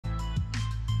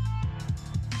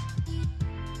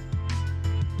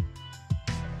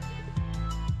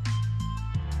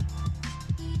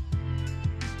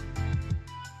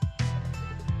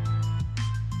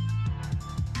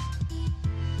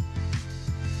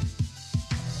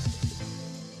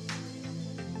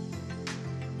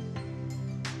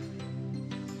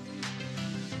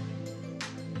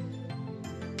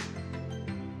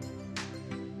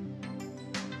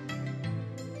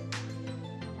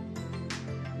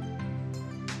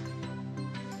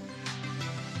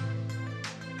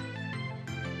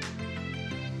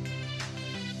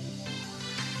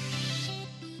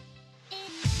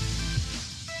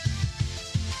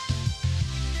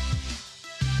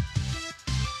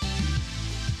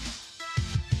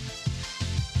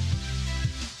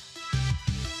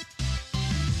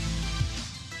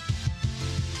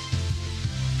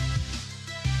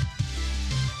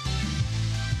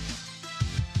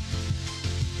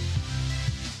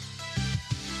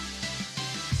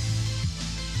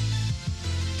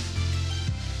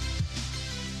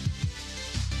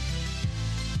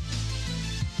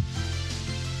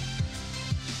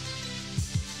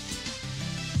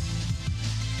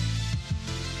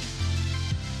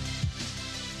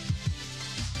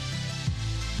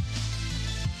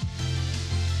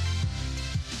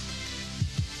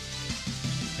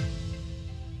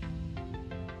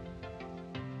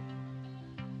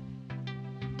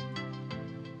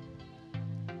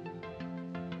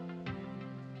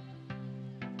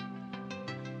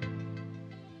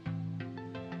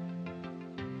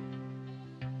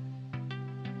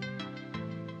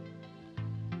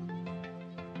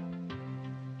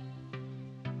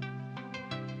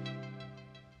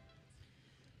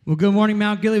Well, good morning,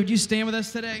 Mount Gilead. Would you stand with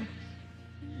us today?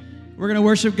 We're going to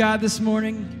worship God this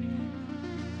morning.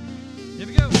 Here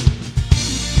we go.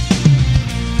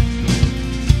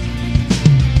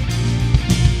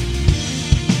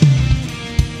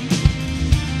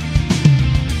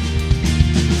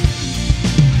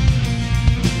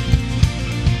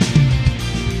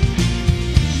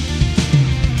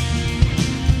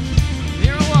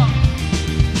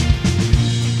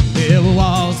 There were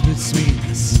walls between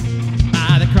us.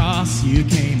 By the cross you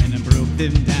came and broke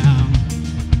them down.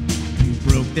 You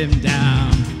broke them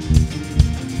down.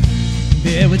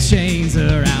 There were chains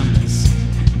around us.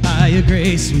 By your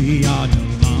grace we are no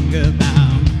longer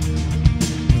bound.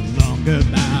 No longer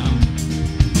bound.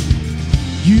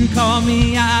 You called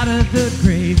me out of the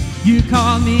grave. You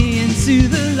called me into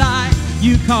the light.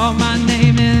 You called my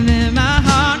name and then my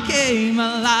heart came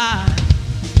alive.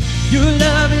 Your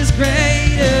love is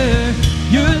greater.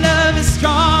 Your love is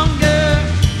stronger.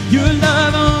 Your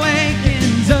love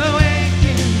awakens,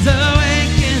 awakens,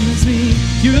 awakens me.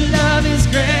 Your love is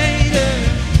greater.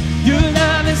 Your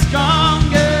love is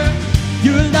stronger.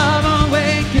 Your love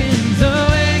awakens,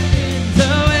 awakens,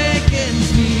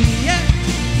 awakens me. Yeah.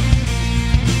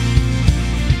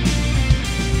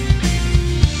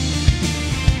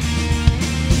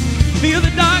 Feel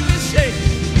the darkness shake.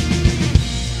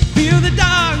 Feel the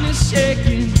darkness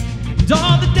shaking. And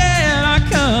all the dead are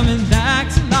coming back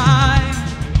to life.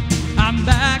 I'm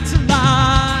back to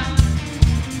life.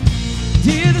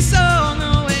 Hear the song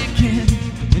awaken,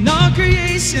 and all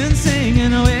creation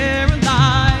singing, we're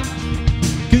alive,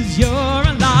 'cause you're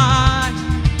alive.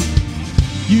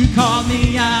 You called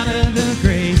me out of the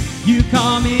grave. You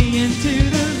called me into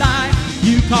the light.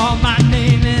 You called my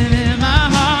name and then my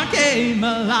heart came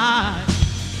alive.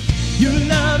 Your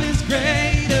love is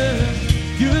greater.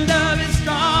 Your love is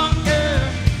stronger.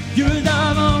 Your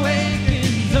love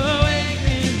awakens,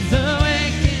 awakens,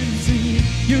 awakens me.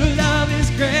 Your love is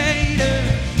greater.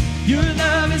 Your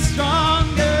love is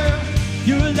stronger.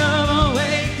 Your love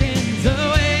awakens,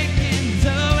 awakens,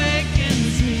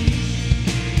 awakens me.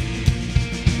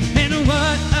 And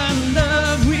what a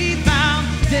love we found.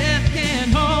 Death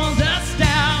can't hold us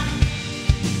down.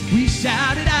 We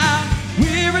shout it out.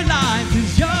 We're alive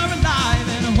 'cause you're alive.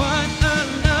 And what a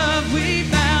love we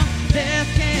found. Death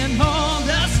can't hold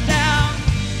us down.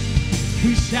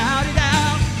 We shout it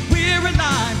out. We're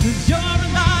alive 'cause you're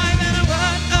alive. And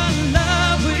what a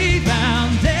love we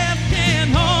found. Death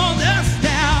can't hold us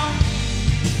down.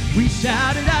 We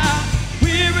shout it out.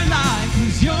 We're alive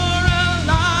 'cause you're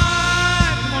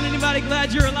alive. Come on, anybody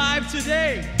glad you're alive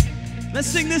today? Let's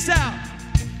sing this out.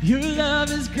 Your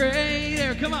love is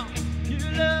greater. Come on.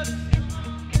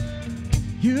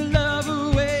 Your love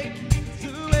awakens,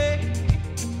 awakens.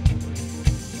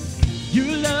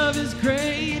 Your love is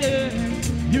greater.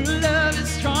 Your love is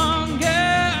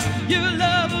stronger. Your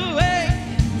love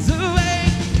awakens,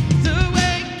 awakens,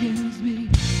 awakens me.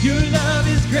 Your love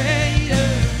is greater.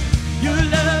 Your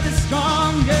love is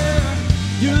stronger.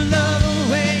 Your love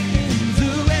awakens,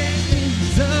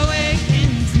 awakens,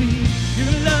 awakens me.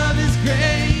 Your love is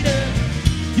greater.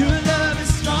 Your love is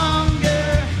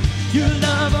stronger. Your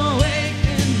love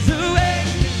awakens,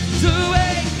 awakens,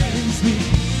 awakens me.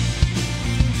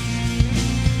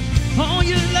 Oh,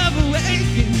 your love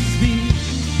awakens me.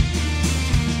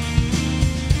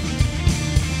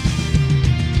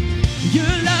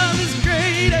 Your love is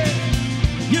greater.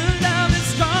 Your love is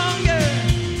stronger.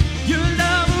 Your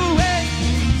love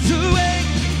awakens,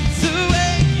 awakens,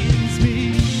 awakens me.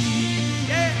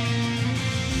 Yeah.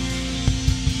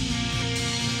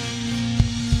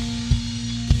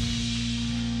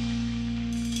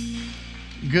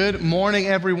 Good morning,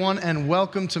 everyone, and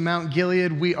welcome to Mount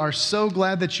Gilead. We are so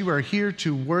glad that you are here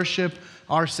to worship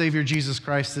our Savior, Jesus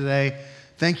Christ, today.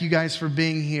 Thank you guys for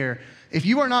being here. If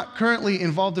you are not currently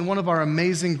involved in one of our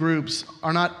amazing groups,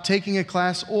 are not taking a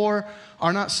class, or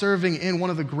are not serving in one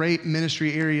of the great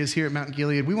ministry areas here at Mount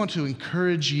Gilead, we want to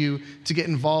encourage you to get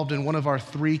involved in one of our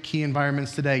 3 key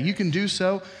environments today. You can do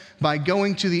so by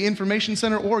going to the information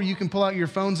center, or you can pull out your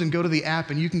phones and go to the app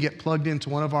and you can get plugged into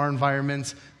one of our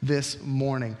environments this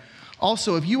morning.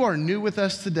 Also, if you are new with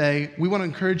us today, we want to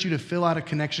encourage you to fill out a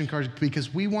connection card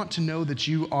because we want to know that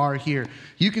you are here.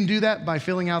 You can do that by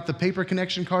filling out the paper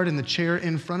connection card in the chair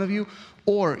in front of you,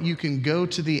 or you can go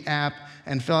to the app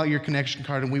and fill out your connection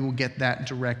card and we will get that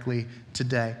directly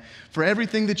today. For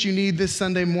everything that you need this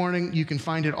Sunday morning, you can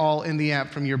find it all in the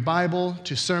app, from your Bible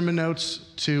to sermon notes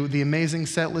to the amazing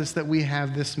set list that we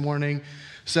have this morning.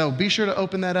 So be sure to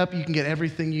open that up. You can get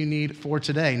everything you need for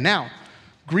today. Now,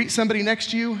 greet somebody next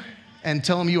to you and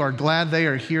tell them you are glad they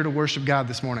are here to worship God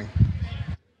this morning.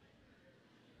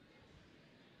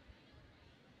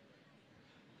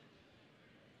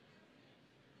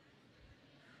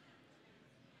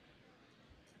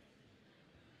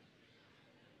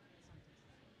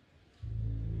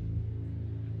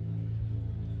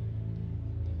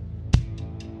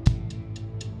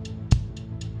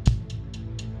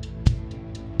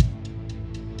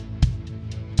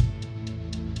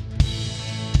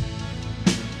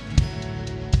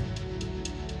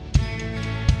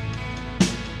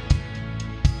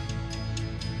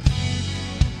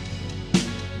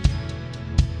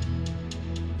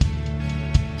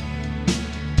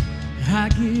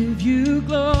 give you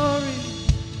glory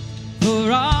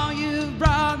for all you've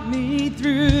brought me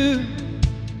through.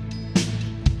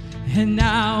 And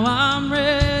now I'm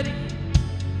ready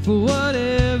for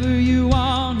whatever you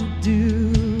want to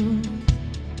do.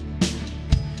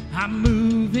 I'm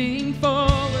moving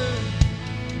forward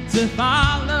to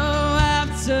follow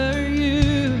after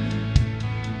you.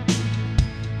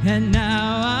 And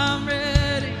now I'm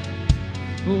ready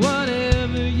for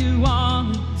whatever you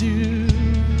want to do.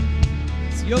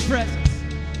 It's your presence.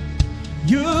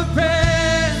 Your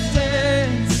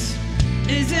presence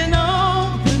is an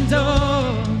open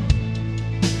door.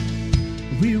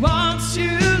 We want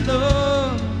you,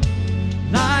 Lord,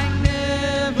 like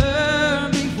never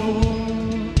before.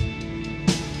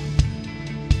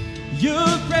 Your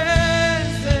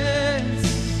presence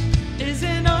is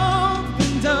an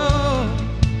open door.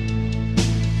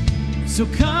 So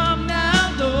come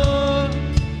now, Lord,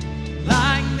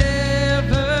 like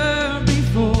never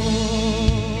before.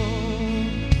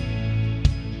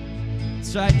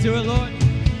 That's right, do it, Lord.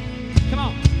 Come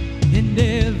on. In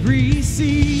every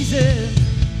season,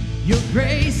 your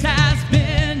grace has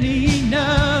been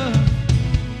enough,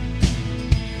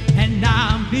 and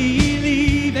I'm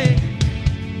believing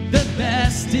the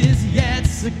best is yet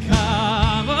to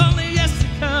come. Only yet to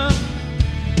come.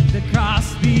 The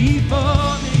cross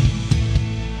before me,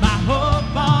 my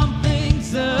hope on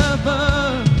things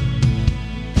above,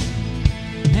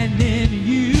 and in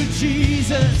you,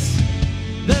 Jesus,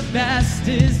 the best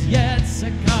is yet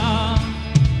to come.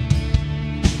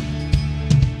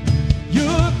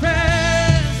 Your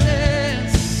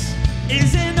presence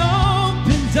is an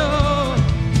open door.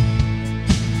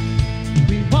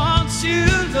 We want you,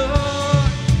 Lord,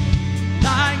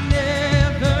 like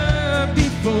never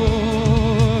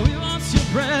before. We want your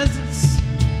presence.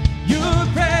 Your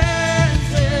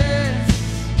presence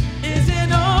is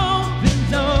an open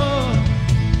door.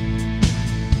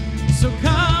 So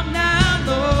come now,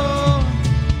 Lord,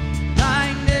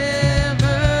 like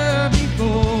never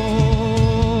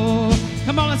before.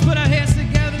 Come on, let's put our hands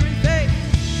together in faith.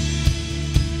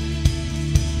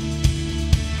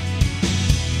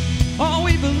 Oh,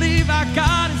 we believe our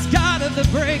God is God of the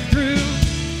breakthrough.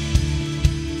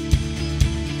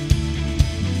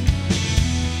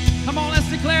 Come on, let's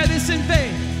declare this in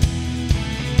faith.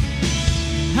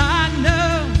 I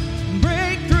know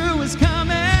breakthrough is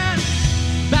coming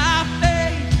by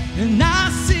faith, and I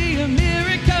see a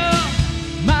miracle.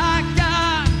 My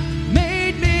God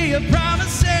made me a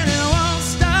promise, and it won't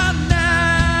stop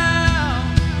now.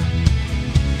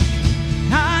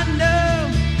 I know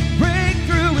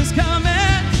breakthrough is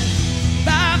coming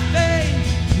by faith,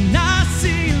 and I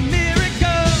see a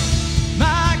miracle.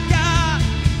 My God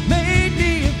made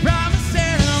me a promise,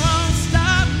 and it won't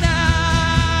stop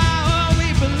now. Oh,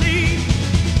 we believe.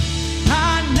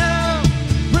 I know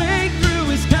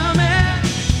breakthrough is coming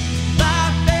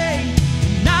by faith,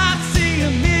 and I see a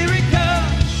miracle.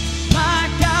 My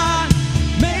God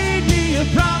made me a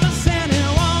promise, and it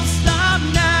won't stop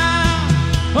now.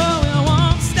 Oh, it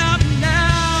won't stop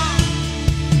now.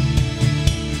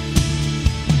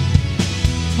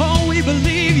 Oh, we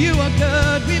believe you are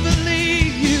good. We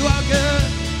believe you are good.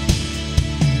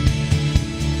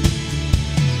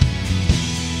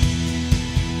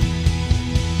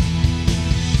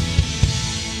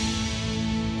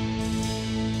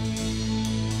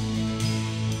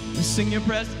 Let's sing your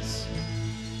presence.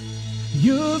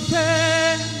 Your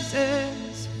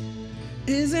presence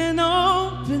is an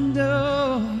open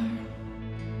door.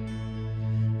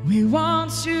 We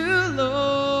want you,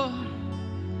 Lord,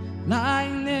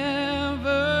 like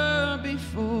never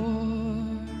before.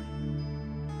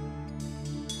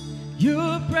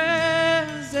 Your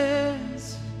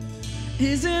presence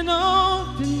is an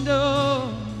open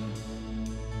door.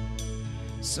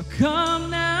 So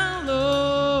come now,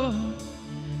 Lord,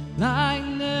 like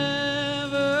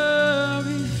never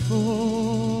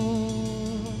before.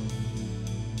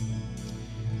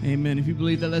 Amen. If you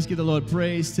believe that, let's give the Lord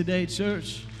praise today,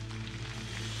 church.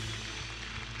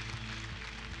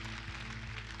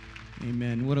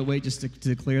 Amen. What a way just to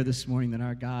declare this morning that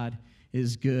our God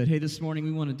is good. Hey, this morning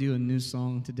we want to do a new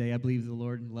song today. I believe the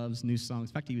Lord loves new songs.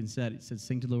 In fact, he even said,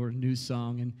 sing to the Lord a new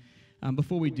song. And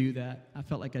before we do that, I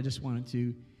felt like I just wanted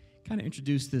to kind of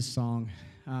introduce this song.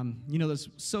 You know, what's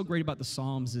so great about the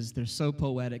Psalms is they're so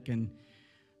poetic, and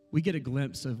we get a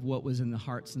glimpse of what was in the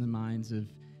hearts and the minds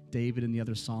of David and the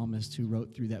other psalmists who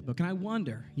wrote through that book. And I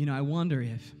wonder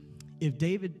if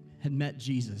David had met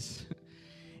Jesus,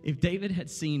 if David had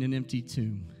seen an empty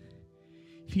tomb,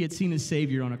 if he had seen his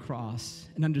Savior on a cross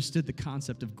and understood the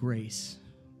concept of grace,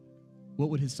 what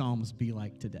would his Psalms be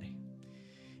like today?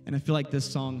 And I feel like this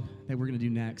song that we're going to do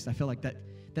next, I feel like that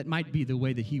that might be the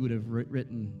way that he would have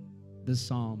written this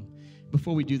psalm.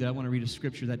 Before we do that, I want to read a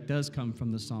scripture that does come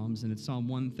from the Psalms, and it's Psalm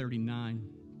 139.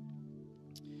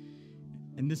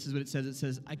 And this is what it says. It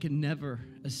says, I can never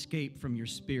escape from your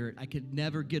spirit. I could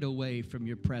never get away from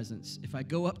your presence. If I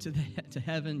go up to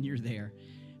heaven, you're there.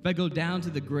 If I go down to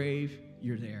the grave,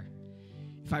 you're there.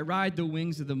 If I ride the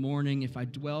wings of the morning, if I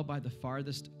dwell by the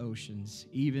farthest oceans,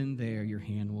 even there your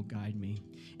hand will guide me,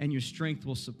 and your strength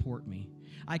will support me.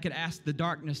 I could ask the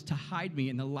darkness to hide me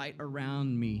and the light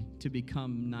around me to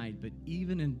become night, but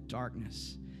even in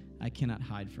darkness, I cannot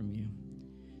hide from you.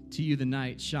 To you, the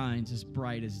night shines as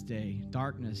bright as day.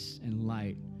 Darkness and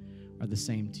light are the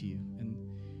same to you. And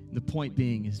the point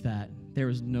being is that there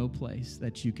is no place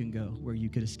that you can go where you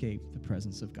could escape the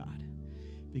presence of God,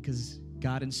 because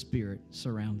God in spirit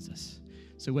surrounds us.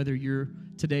 So whether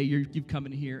you've come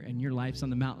in here and your life's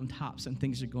on the mountaintops and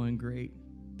things are going great,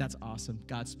 that's awesome.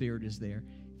 God's spirit is there.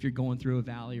 If you're going through a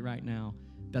valley right now,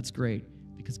 that's great,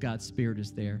 because God's spirit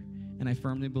is there. And I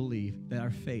firmly believe that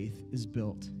our faith is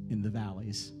built in the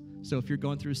valleys. So if you're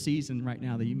going through a season right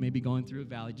now that you may be going through a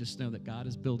valley, just know that God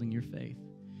is building your faith,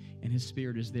 and his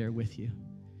spirit is there with you.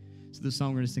 So the song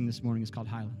we're going to sing this morning is called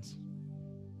Highlands.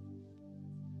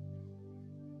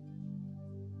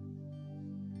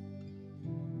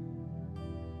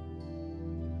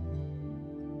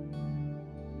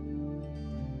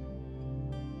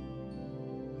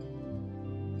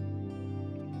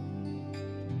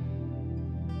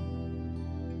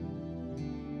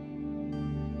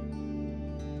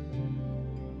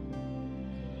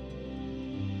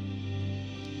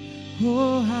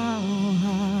 Oh, how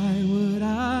high would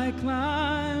I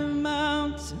climb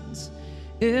mountains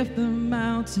if the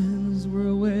mountains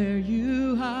were where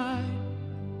you hide?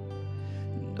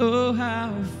 And oh,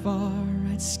 how far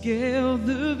I'd scale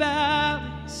the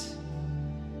valleys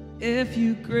if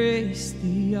you graced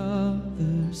the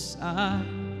other side.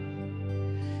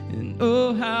 And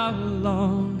oh, how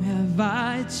long have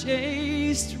I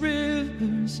chased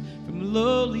rivers from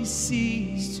lowly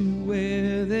seas to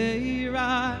where they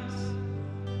rise,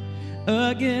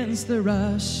 against the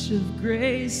rush of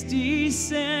grace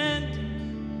descending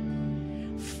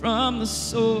from the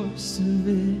source of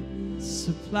its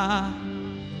supply.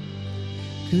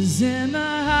 'Cause in the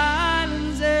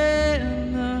highlands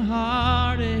and the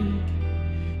heartache,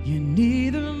 you're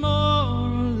neither more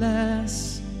or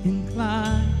less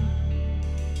inclined.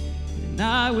 And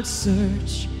I would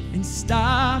search and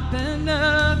stop and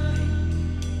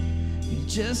nothing, you're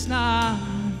just not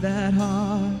that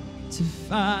hard to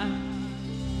find.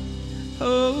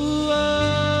 Oh,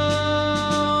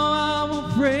 I will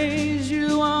praise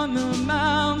you on the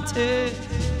mountain,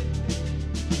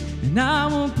 and I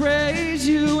will praise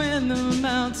you in the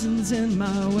mountains in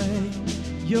my way.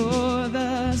 You're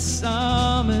the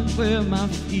summit where my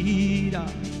feet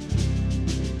are.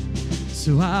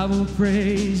 So I will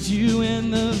praise you in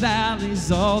the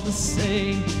valleys all the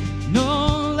same.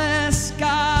 No less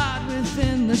God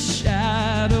within the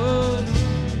shadows,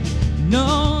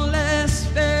 no less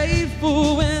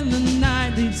faithful when the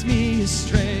night leads me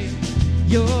astray.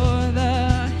 You're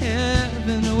the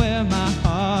heaven where my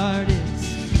heart is,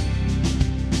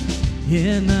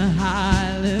 in the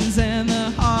highlands and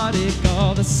the heartache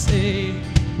all the same.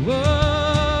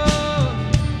 Whoa,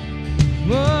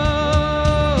 whoa.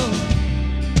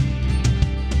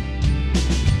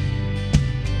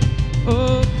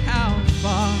 Oh, how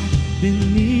far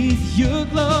beneath your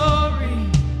glory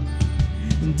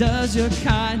does your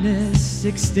kindness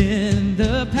extend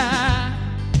the path,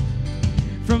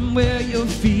 from where your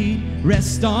feet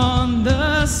rest on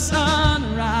the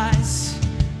sunrise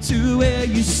to where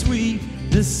you sweep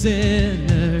the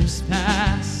sinner's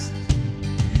past.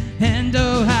 And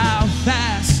oh, how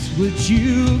fast would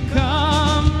you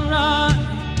come running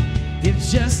if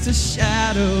just to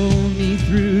shadow me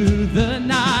through the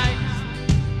night,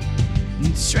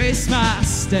 and trace my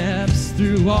steps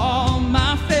through all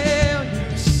my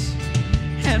failures,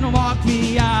 and walk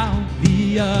me out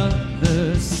the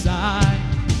other side.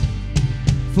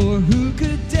 For who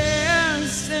could dare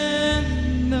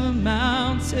ascend the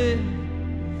mountain,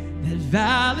 that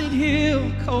valleyed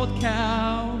hill called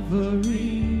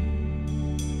Calvary,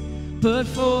 but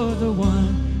for the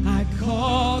one I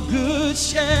call Good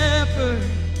Shepherd,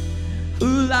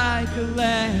 who like a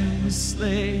lamb was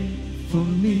slain for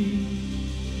me.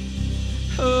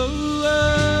 Oh,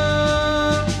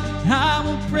 I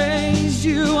will praise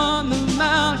you on the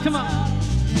mount. Come on.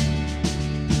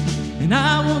 And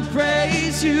I will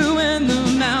praise you in the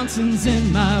mountains in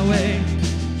my way.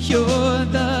 You're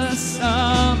the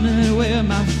summit where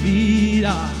my feet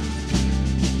are.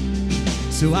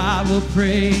 So I will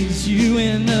praise you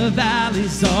in the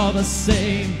valleys all the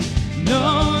same.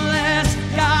 No less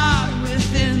God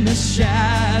within the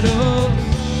shadow.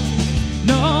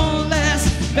 No less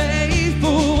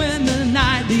faithful when the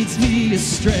night leads me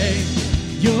astray.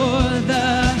 You're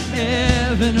the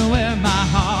heaven where my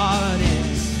heart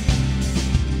is.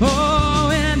 Oh,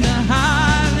 in the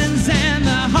highlands and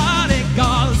the heartache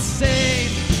all the same.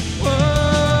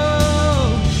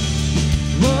 Whoa,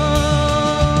 whoa.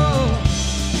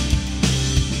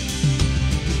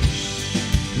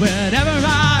 Wherever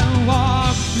I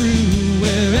walk through,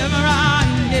 wherever I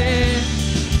am,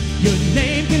 your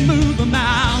name can move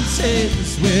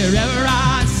mountains. Wherever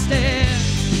I stand,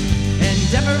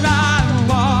 and ever I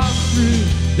walk through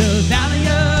the valley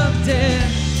of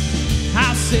death,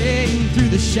 I'll sing through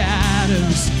the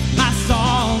shadows my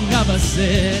song of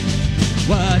ascent.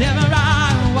 Whatever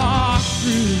I walk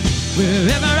through,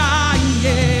 wherever I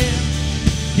am,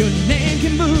 your name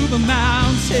can move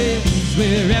mountains.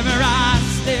 Wherever I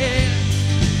stand,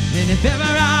 and if ever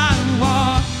I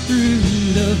walk through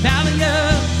the valley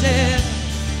of death,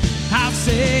 I'll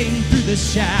sing through the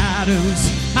shadows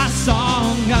my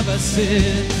song of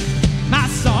ascent, my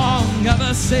song of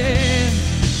ascent.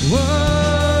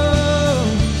 Whoa,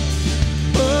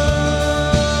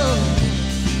 whoa,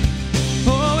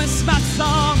 oh, it's my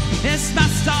song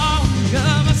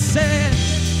of ascent.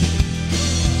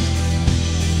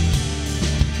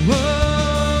 Whoa.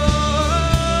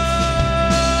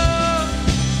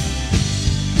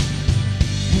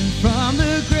 From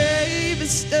the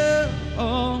gravest of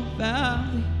all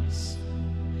valleys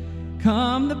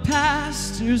come the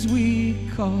pastures we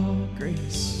call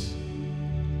grace,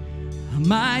 a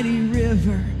mighty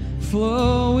river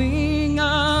flowing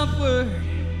upward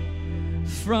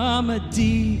from a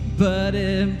deep but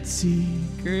empty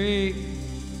grave.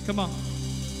 Come on.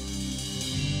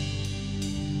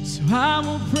 So I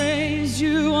will praise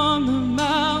you on the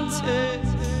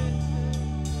mountains,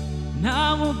 and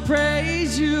I will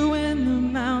praise you in the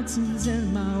mountains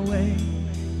in my way.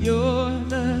 You're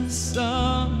the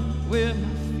sun where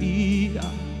my feet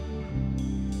are.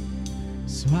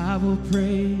 So I will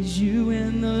praise you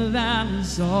in the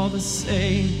valleys all the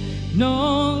same.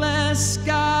 No less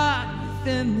God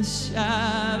within the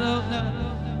shadow,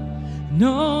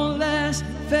 no less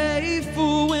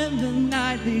faithful when the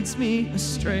night leads me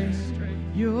astray.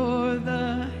 You're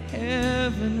the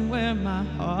heaven where my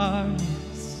heart is.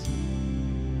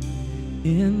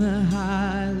 In the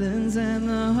highlands and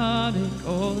the heartache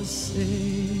all the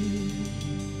same.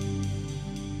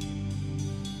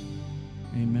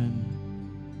 Amen.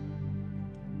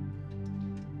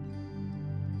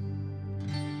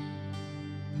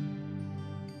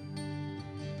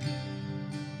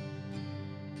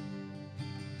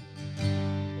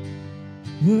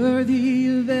 Worthy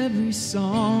of every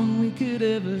song we could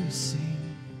ever sing,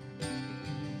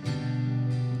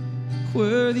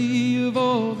 worthy of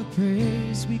all the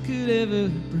praise we could ever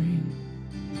bring,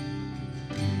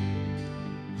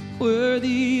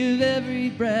 worthy of every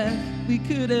breath we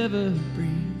could ever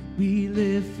breathe. We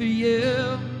live for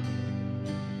you,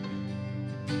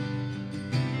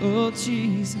 oh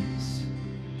Jesus.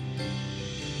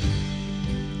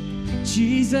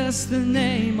 Jesus, the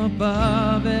name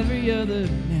above every other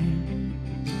name.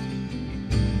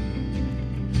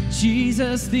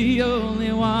 Jesus, the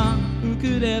only one who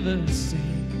could ever save.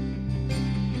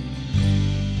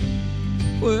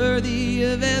 Worthy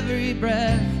of every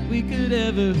breath we could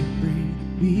ever breathe.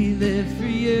 We live for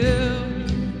you.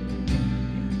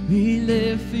 We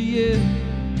live for you.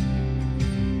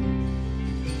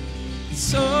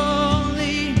 It's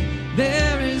only,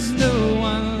 there is no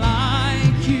one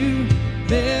like you.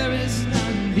 There is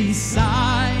none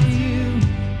beside you.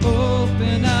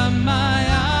 Open up my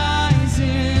eyes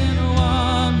in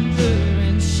wonder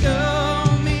and show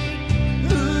me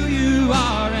who you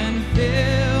are, and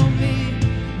fill me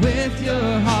with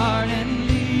your heart and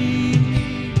lead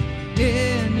me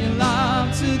in your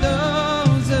love to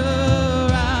those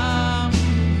around me.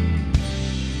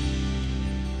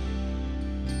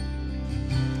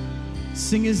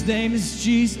 Sing his name is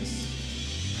Jesus.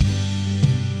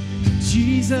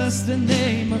 Jesus, the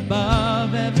name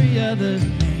above every other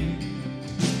name.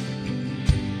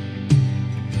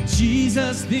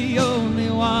 Jesus, the only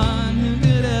one who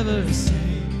could ever save.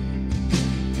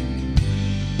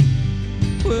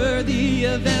 Worthy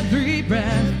of every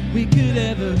breath we could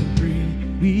ever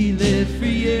breathe. We live for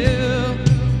you.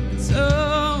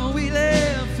 So we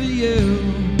live for you.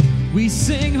 We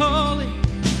sing holy,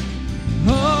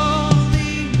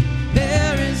 holy.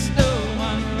 There is no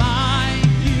one like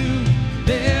you.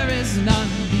 There is none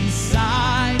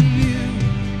beside you.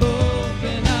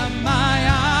 Open up my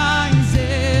eyes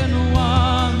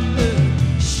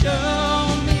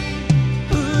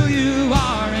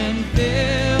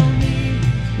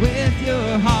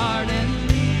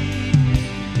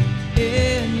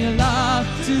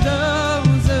to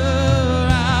those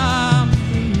around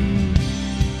me.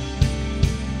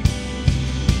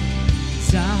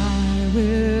 'Cause I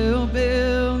will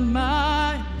build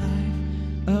my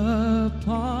life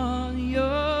upon your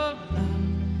love.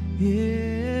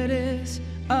 It is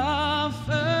a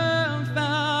firm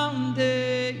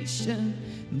foundation,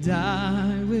 and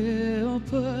I will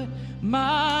put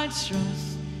my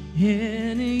trust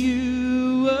in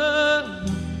you alone,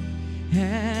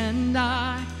 and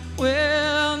I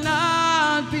will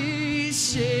not be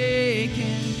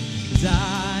shaken. 'Cause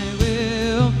I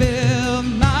will build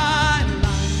my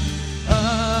life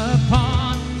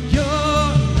upon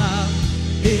your love.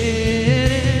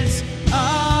 It is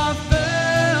a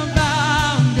firm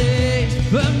foundation.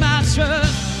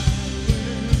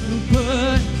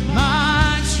 Put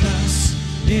my trust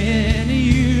in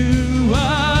you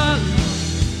alone,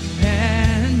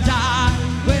 and I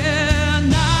will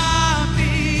not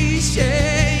be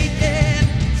shaken.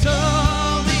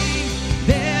 Solely,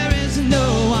 there is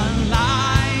no one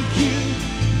like you.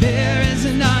 There is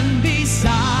none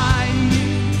beside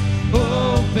you.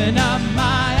 Open up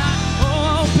my eyes,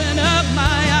 open up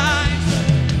my eyes.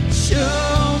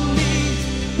 Show me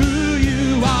who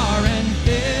you are and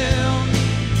fill me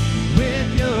with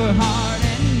your heart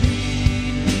and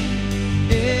lead me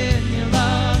in your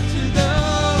love to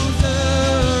those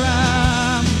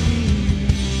around me.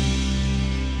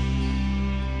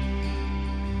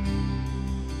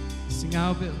 Sing,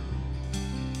 I'll build.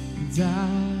 And I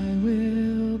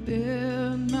will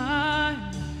build my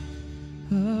life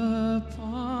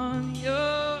upon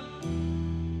your.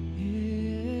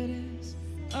 It is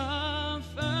a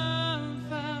firm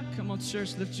foundation. Come on,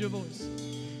 church, lift your voice.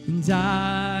 And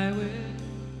I will.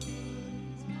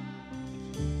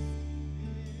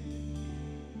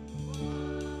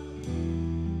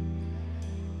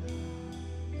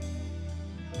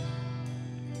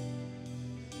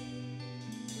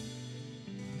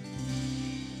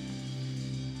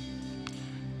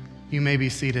 You may be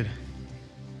seated.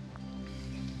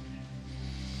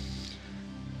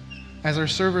 As our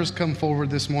servers come forward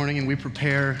this morning and we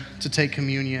prepare to take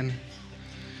communion,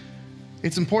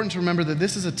 it's important to remember that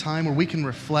this is a time where we can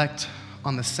reflect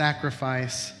on the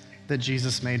sacrifice that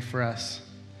Jesus made for us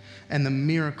and the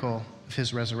miracle of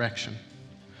his resurrection.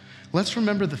 Let's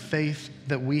remember the faith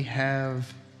that we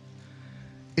have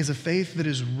is a faith that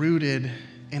is rooted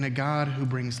in a God who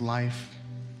brings life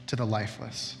to the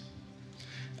lifeless,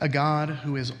 a God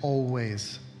who is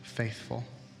always faithful.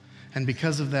 And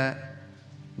because of that,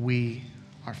 we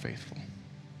are faithful.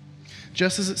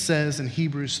 Just as it says in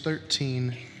Hebrews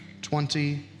 13,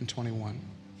 20 and 21.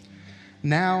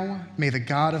 Now may the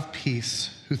God of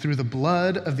peace, who through the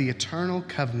blood of the eternal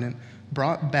covenant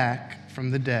brought back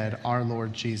from the dead our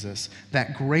Lord Jesus,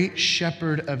 that great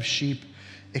shepherd of sheep,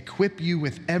 equip you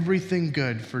with everything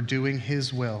good for doing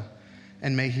his will,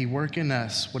 and may he work in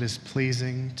us what is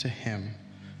pleasing to him,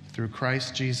 through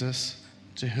Christ Jesus,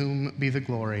 to whom be the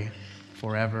glory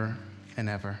forever and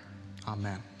ever.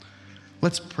 Amen.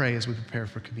 Let's pray as we prepare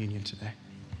for communion today.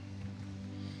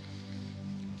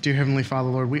 Dear Heavenly Father,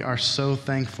 Lord, we are so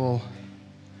thankful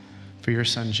for your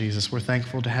Son, Jesus. We're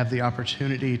thankful to have the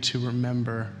opportunity to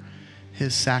remember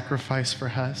his sacrifice for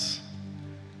us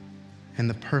and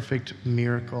the perfect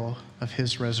miracle of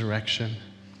his resurrection.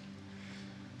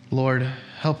 Lord,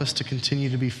 help us to continue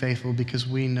to be faithful because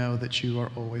we know that you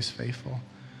are always faithful.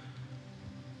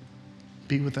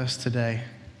 Be with us today.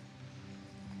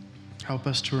 Help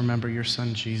us to remember your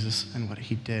Son, Jesus, and what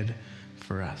he did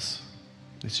for us.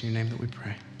 It's in your name that we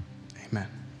pray. Amen.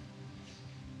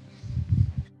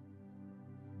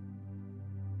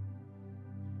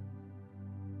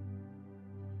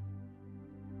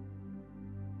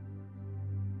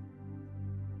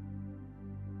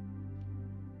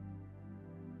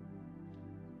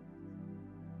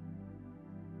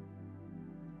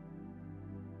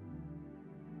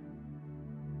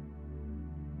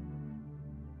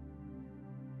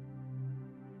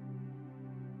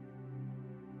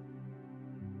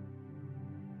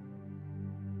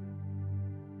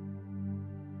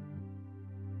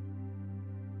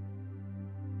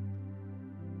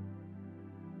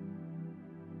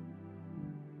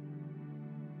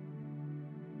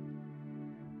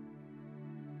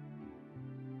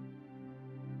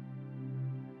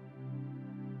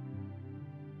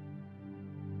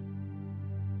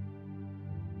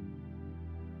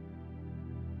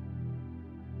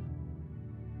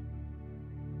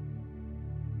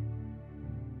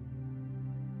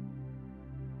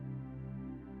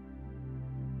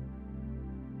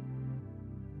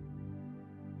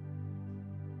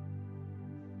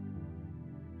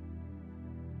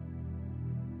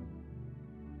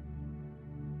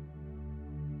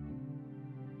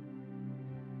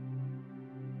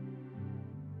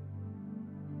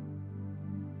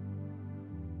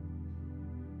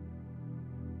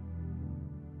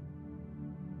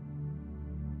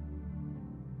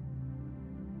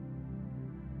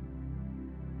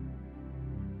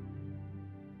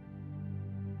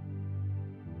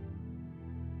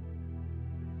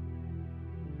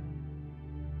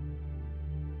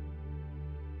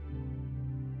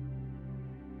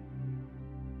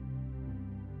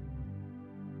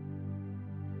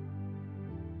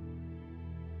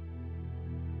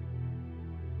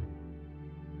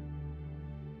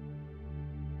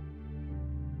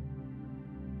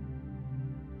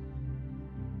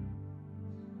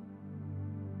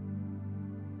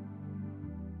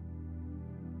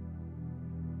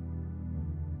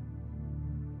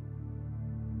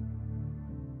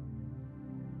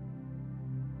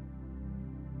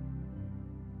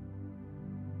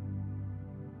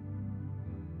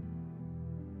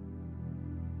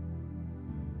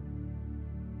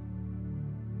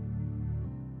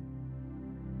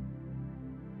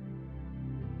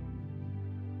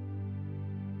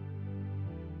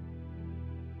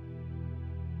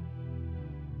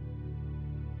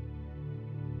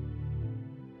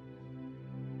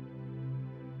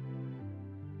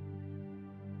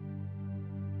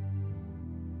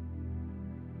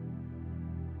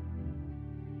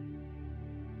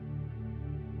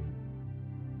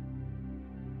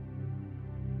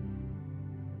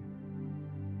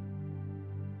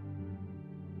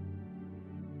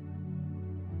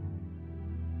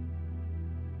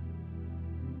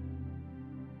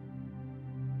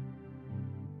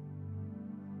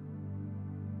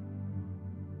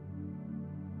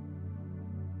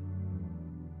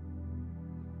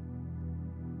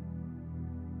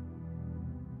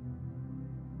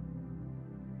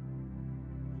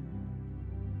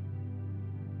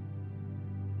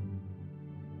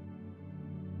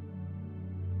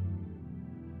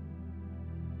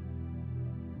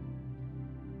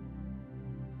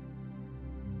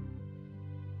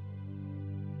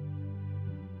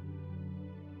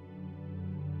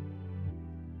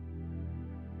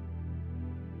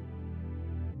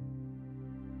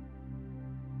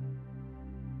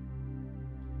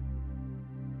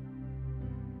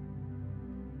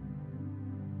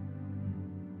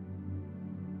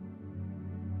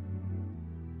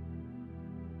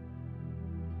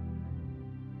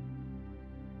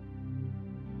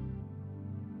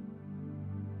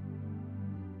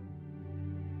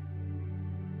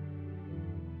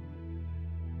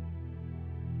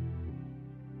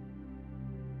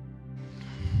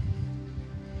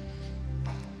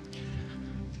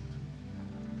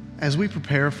 As we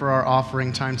prepare for our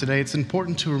offering time today, it's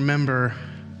important to remember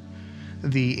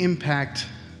the impact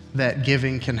that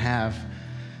giving can have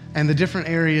and the different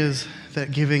areas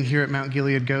that giving here at Mount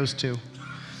Gilead goes to.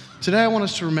 Today, I want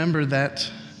us to remember that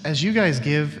as you guys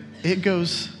give, it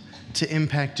goes to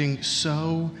impacting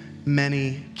so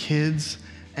many kids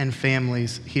and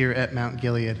families here at Mount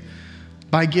Gilead.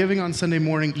 By giving on Sunday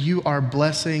morning, you are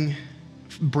blessing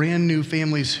brand new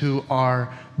families who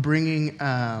are bringing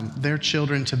their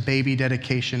children to baby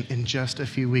dedication in just a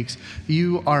few weeks.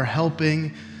 You are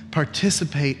helping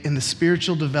participate in the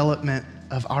spiritual development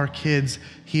of our kids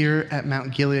here at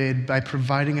Mount Gilead by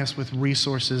providing us with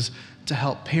resources to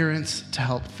help parents, to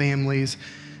help families,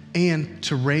 and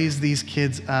to raise these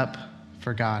kids up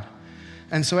for God.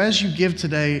 And so as you give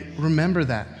today, remember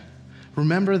that.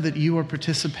 Remember that you are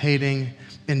participating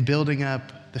in building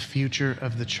up the future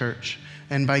of the church.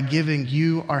 And by giving,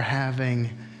 you are having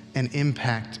an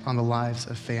impact on the lives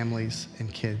of families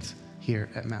and kids here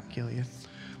at Mount Gilead.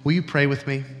 Will you pray with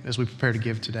me as we prepare to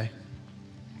give today?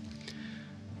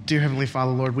 Dear Heavenly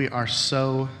Father, Lord, we are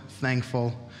so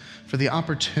thankful for the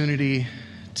opportunity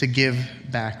to give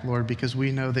back, Lord, because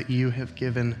we know that you have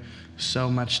given so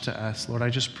much to us. Lord, I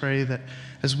just pray that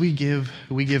as we give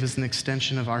as an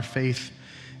extension of our faith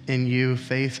in you,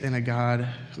 faith in a God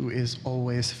who is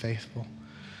always faithful.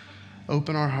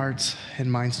 Open our hearts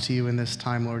and minds to you in this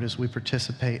time, Lord, as we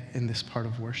participate in this part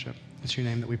of worship. It's your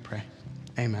name that we pray.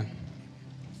 Amen.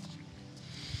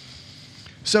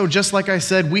 So just like I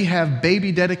said, we have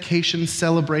baby dedication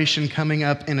celebration coming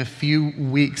up in a few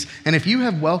weeks. And if you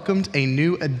have welcomed a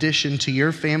new addition to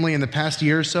your family in the past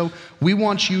year or so, we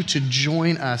want you to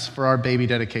join us for our baby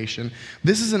dedication.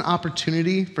 This is an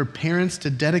opportunity for parents to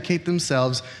dedicate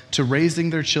themselves to raising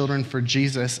their children for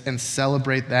Jesus and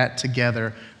celebrate that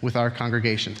together with our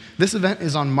congregation. This event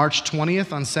is on March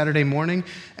 20th on Saturday morning,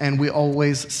 and we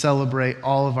always celebrate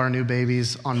all of our new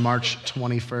babies on March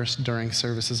 21st during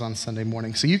services on Sunday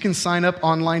morning. So you can sign up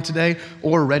online today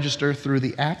or register through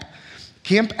the app.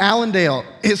 Camp Allendale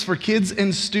is for kids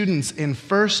and students in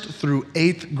 1st through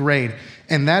 8th grade,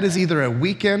 and that is either a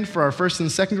weekend for our 1st and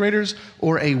 2nd graders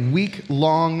or a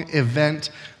week-long event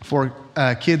for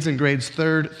kids in grades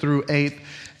 3rd through 8th.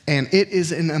 And it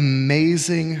is an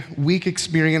amazing week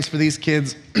experience for these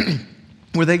kids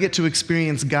where they get to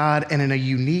experience God and in a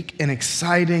unique and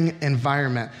exciting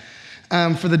environment.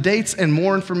 For the dates and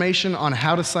more information on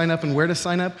how to sign up and where to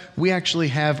sign up, we actually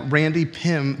have Randy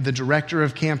Pym, the director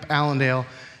of Camp Allendale,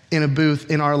 in a booth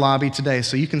in our lobby today.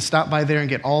 So you can stop by there and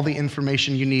get all the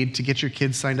information you need to get your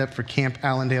kids signed up for Camp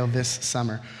Allendale this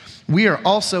summer. We are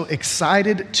also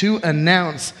excited to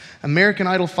announce American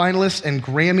Idol finalist and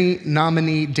Grammy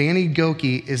nominee Danny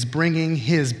Gokey is bringing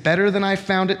his Better Than I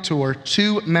Found It tour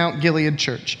to Mount Gilead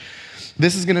Church.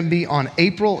 This is going to be on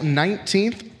April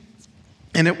 19th,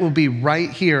 and it will be right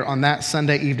here on that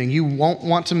Sunday evening. You won't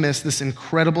want to miss this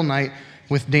incredible night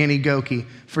with Danny Gokey.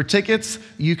 For tickets,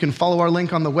 you can follow our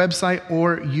link on the website,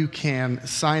 or you can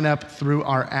sign up through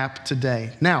our app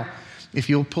today. Now, if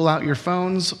you'll pull out your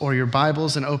phones or your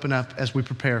Bibles and open up as we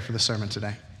prepare for the sermon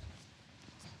today.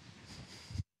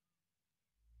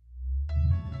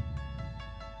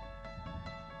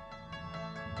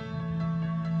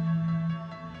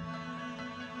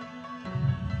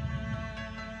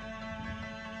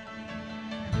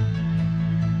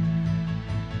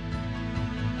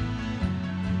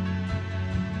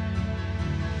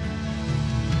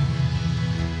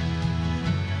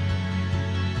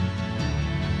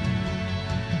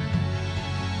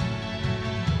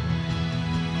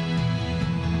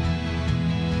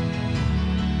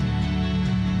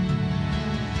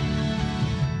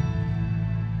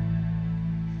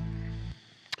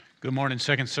 Good morning,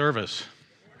 second service.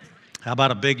 How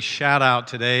about a big shout out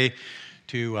today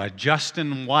to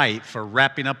Justin White for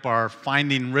wrapping up our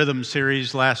Finding Rhythm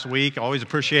series last week. Always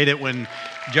appreciate it when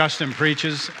Justin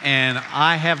preaches, and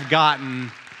I have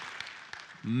gotten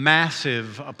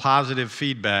massive positive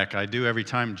feedback. I do every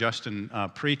time Justin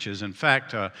preaches. In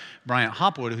fact, Bryant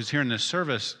Hopwood, who's here in this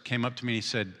service, came up to me and he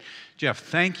said, "Jeff,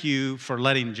 thank you for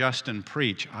letting Justin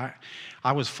preach.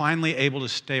 I was finally able to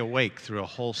stay awake through a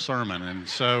whole sermon." And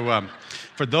so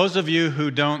for those of you who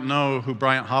don't know who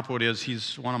Bryant Hopwood is,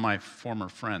 he's one of my former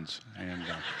friends. And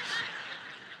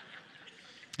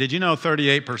did you know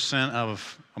 38%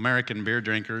 of American beer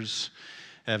drinkers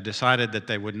have decided that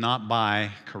they would not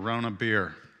buy Corona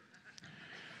beer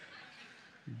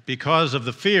because of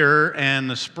the fear and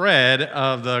the spread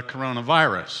of the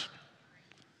coronavirus?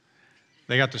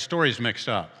 They got the stories mixed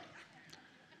up.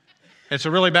 It's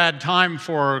a really bad time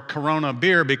for Corona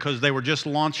beer because they were just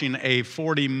launching a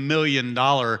 $40 million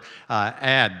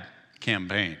ad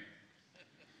campaign.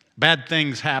 Bad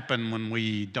things happen when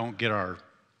we don't get our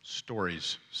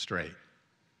stories straight.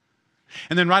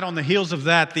 And then right on the heels of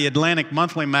that, the Atlantic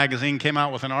Monthly magazine came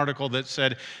out with an article that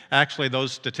said actually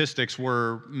those statistics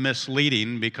were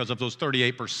misleading because of those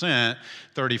 38%,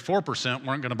 34%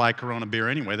 weren't going to buy Corona beer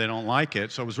anyway. They don't like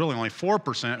it. So it was really only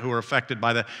 4% who were affected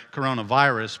by the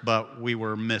coronavirus, but we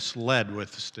were misled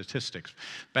with the statistics.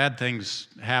 Bad things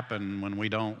happen when we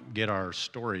don't get our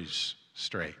stories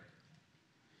straight.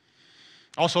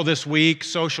 Also this week,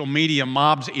 social media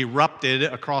mobs erupted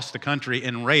across the country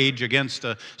in rage against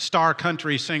the star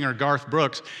country singer Garth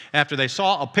Brooks after they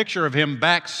saw a picture of him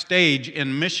backstage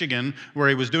in Michigan where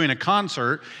he was doing a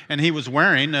concert, and he was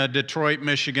wearing a Detroit,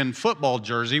 Michigan football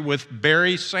jersey with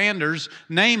Barry Sanders'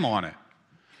 name on it.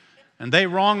 And they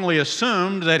wrongly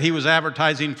assumed that he was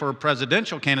advertising for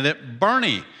presidential candidate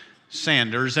Bernie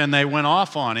Sanders, and they went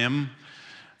off on him.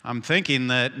 I'm thinking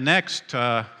that next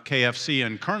KFC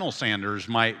and Colonel Sanders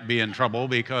might be in trouble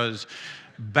because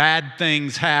bad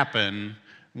things happen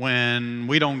when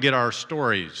we don't get our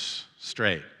stories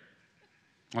straight.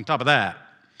 On top of that,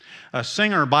 a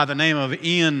singer by the name of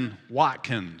Ian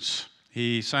Watkins,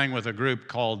 he sang with a group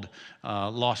called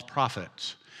Lost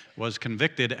Prophets, was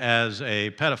convicted as a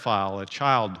pedophile, a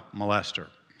child molester.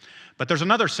 But there's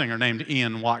another singer named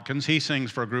Ian Watkins. He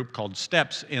sings for a group called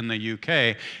Steps in the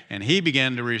UK, and he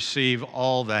began to receive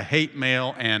all the hate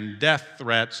mail and death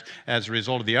threats as a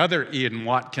result of the other Ian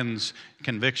Watkins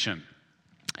conviction,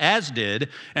 as did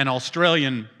an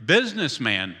Australian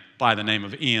businessman by the name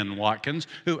of Ian Watkins,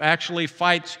 who actually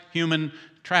fights human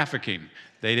trafficking.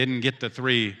 They didn't get the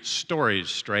three stories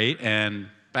straight, and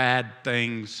bad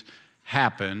things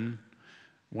happen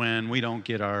when we don't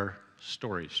get our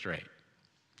stories straight.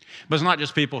 But it's not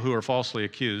just people who are falsely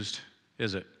accused,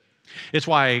 is it? It's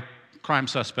why crime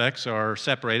suspects are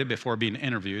separated before being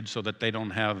interviewed so that they don't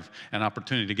have an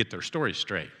opportunity to get their stories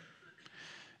straight.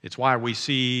 It's why we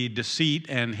see deceit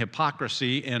and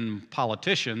hypocrisy in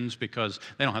politicians because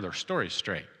they don't have their stories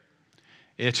straight.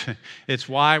 It's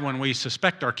why when we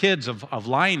suspect our kids of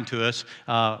lying to us,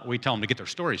 we tell them to get their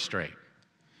stories straight.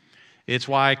 It's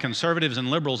why conservatives and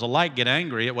liberals alike get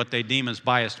angry at what they deem as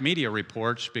biased media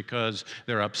reports because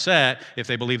they're upset if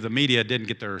they believe the media didn't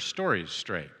get their stories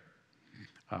straight.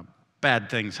 Bad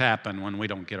things happen when we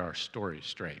don't get our stories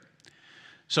straight.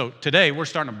 So today we're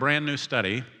starting a brand new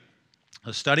study,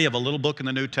 a study of a little book in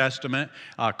the New Testament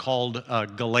called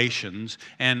Galatians,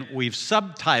 and we've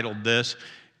subtitled this,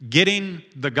 Getting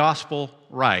the Gospel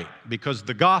Right, because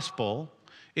the gospel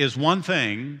is one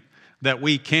thing that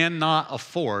we cannot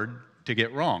afford to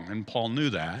get wrong, and Paul knew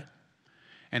that.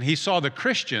 And he saw the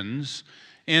Christians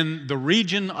in the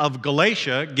region of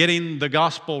Galatia getting the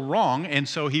gospel wrong, and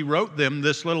so he wrote them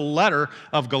this little letter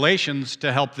of Galatians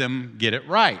to help them get it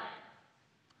right.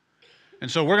 And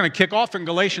so we're going to kick off in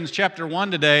Galatians chapter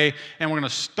 1 today, and we're going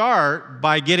to start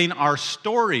by getting our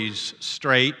stories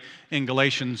straight in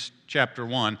Galatians chapter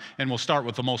 1. And we'll start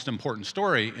with the most important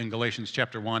story in Galatians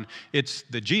chapter 1. It's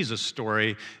the Jesus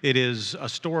story. It is a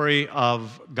story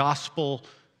of gospel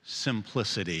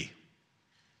simplicity.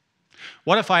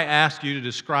 What if I asked you to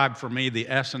describe for me the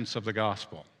essence of the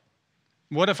gospel?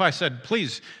 What if I said,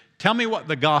 please, tell me what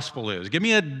the gospel is. Give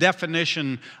me a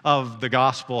definition of the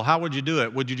gospel. How would you do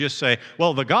it? Would you just say,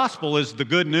 well, the gospel is the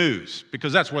good news?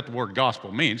 Because that's what the word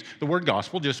gospel means. The word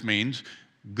gospel just means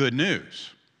good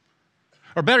news.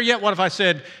 Or better yet, what if I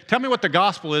said, tell me what the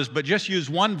gospel is, but just use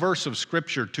one verse of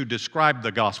Scripture to describe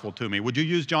the gospel to me? Would you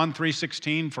use John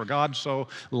 3:16, for God so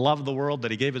loved the world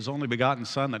that he gave his only begotten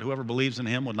Son, that whoever believes in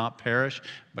him would not perish,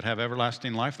 but have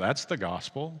everlasting life? That's the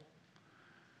gospel.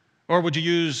 Or would you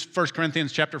use 1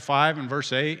 Corinthians chapter 5 and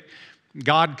verse 8?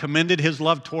 God commended his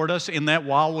love toward us in that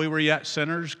while we were yet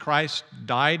sinners, Christ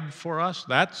died for us.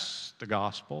 That's the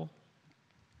gospel.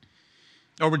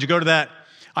 Or would you go to that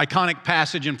iconic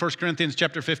passage in 1 Corinthians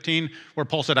chapter 15 where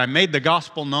Paul said, I made the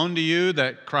gospel known to you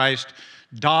that Christ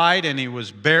died and he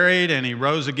was buried and he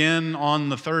rose again on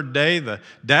the third day. The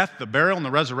death, the burial, and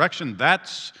the resurrection,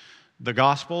 that's the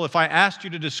gospel. If I asked you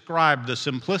to describe the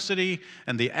simplicity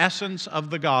and the essence of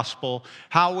the gospel,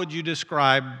 how would you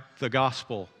describe the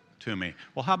gospel to me?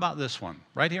 Well, how about this one?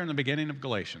 Right here in the beginning of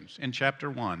Galatians, in chapter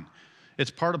 1. It's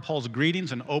part of Paul's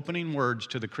greetings and opening words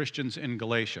to the Christians in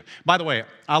Galatia. By the way,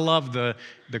 I love the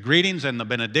greetings and the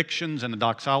benedictions and the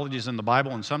doxologies in the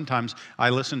Bible, and sometimes I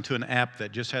listen to an app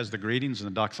that just has the greetings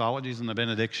and the doxologies and the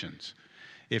benedictions.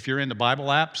 If you're into Bible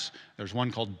apps, there's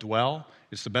one called Dwell.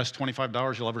 It's the best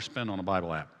 $25 you'll ever spend on a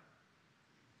Bible app.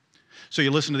 So you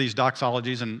listen to these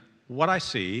doxologies, and what I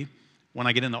see when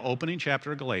I get in the opening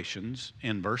chapter of Galatians,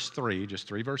 in verse 3, just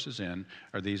 3 verses in,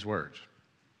 are these words,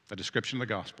 a description of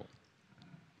the gospel.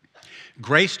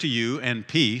 Grace to you and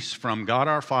peace from God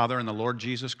our Father and the Lord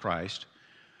Jesus Christ,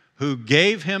 who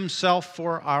gave himself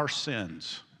for our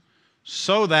sins,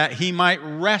 so that he might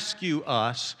rescue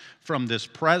us from this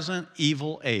present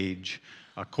evil age,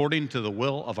 according to the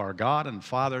will of our God and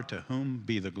Father, to whom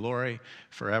be the glory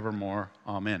forevermore.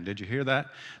 Amen. Did you hear that?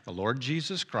 The Lord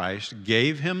Jesus Christ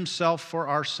gave himself for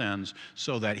our sins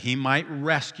so that he might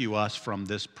rescue us from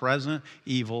this present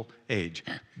evil age.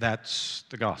 That's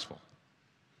the gospel.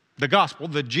 The gospel,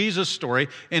 the Jesus story,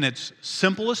 in its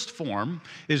simplest form,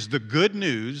 is the good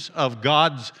news of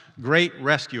God's great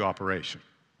rescue operation.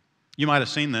 You might have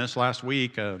seen this last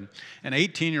week. An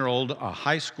 18-year-old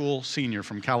high school senior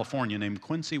from California named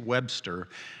Quincy Webster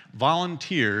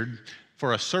volunteered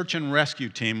for a search and rescue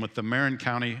team with the Marin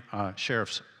County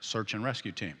Sheriff's Search and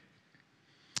Rescue Team.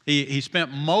 He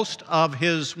spent most of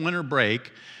his winter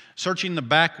break searching the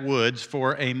backwoods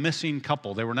for a missing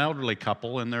couple. They were an elderly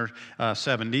couple in their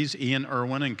 70s, Ian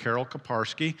Irwin and Carol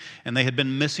Kaparsky, and they had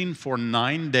been missing for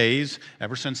 9 days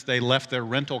ever since they left their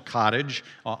rental cottage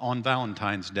on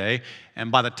Valentine's Day.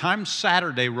 And by the time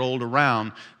Saturday rolled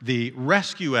around, the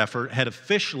rescue effort had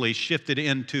officially shifted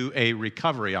into a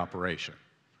recovery operation.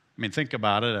 I mean, think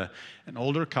about it, an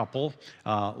older couple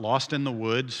lost in the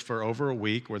woods for over a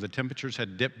week where the temperatures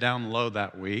had dipped down low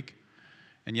that week.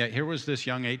 And yet here was this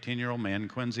young 18-year-old man,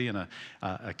 Quincy, and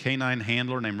a canine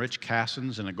handler named Rich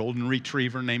Cassins and a golden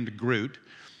retriever named Groot.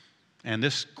 And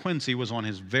this Quincy was on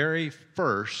his very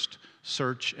first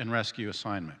search and rescue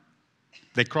assignment.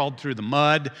 They crawled through the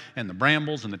mud and the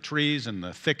brambles and the trees and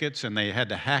the thickets, and they had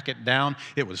to hack it down.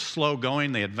 It was slow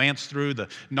going. They advanced through the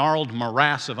gnarled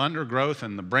morass of undergrowth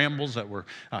and the brambles that were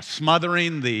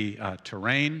smothering the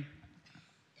terrain.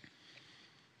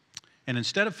 And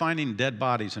instead of finding dead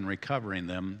bodies and recovering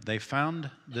them, they found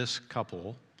this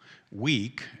couple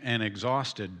weak and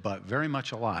exhausted, but very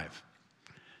much alive.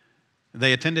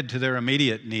 They attended to their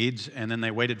immediate needs, and then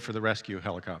they waited for the rescue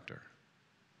helicopter.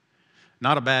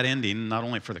 Not a bad ending, not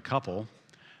only for the couple,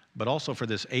 but also for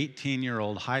this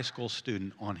 18-year-old high school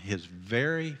student on his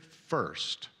very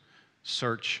first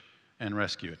search and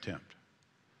rescue attempt.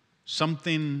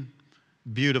 Something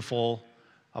beautiful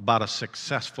about a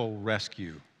successful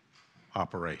rescue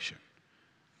operation.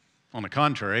 On the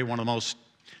contrary, one of the most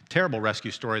terrible rescue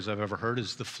stories I've ever heard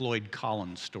is the Floyd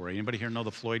Collins story. Anybody here know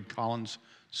the Floyd Collins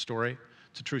story?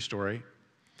 It's a true story.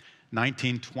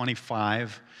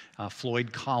 1925,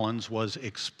 Floyd Collins was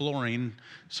exploring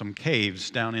some caves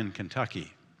down in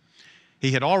Kentucky.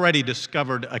 He had already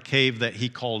discovered a cave that he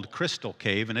called Crystal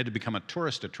Cave, and it had become a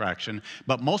tourist attraction,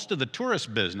 but most of the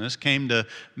tourist business came to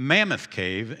Mammoth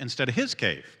Cave instead of his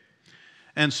cave.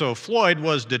 And so Floyd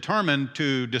was determined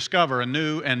to discover a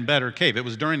new and better cave. It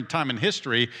was during a time in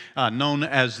history known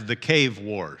as the Cave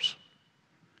Wars.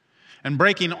 And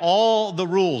breaking all the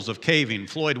rules of caving,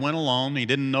 Floyd went alone. He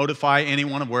didn't notify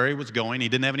anyone of where he was going. He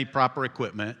didn't have any proper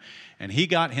equipment. And he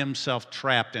got himself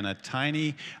trapped in a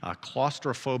tiny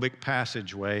claustrophobic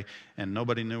passageway, and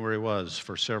nobody knew where he was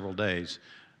for several days,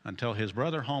 until his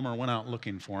brother Homer went out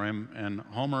looking for him, and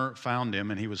Homer found him,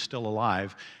 and he was still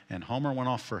alive, and Homer went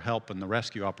off for help, and the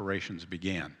rescue operations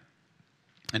began.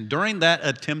 And during that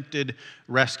attempted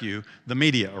rescue, the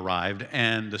media arrived,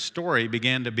 and the story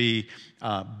began to be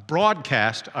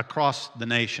broadcast across the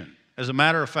nation. As a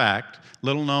matter of fact,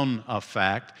 little known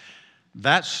fact,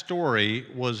 that story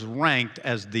was ranked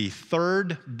as the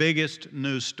third biggest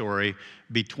news story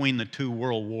between the two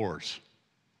world wars.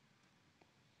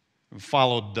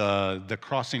 Followed the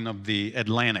crossing of the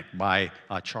Atlantic by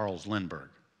Charles Lindbergh.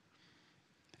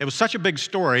 It was such a big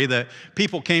story that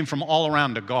people came from all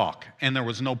around to gawk, and there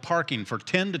was no parking for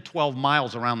 10 to 12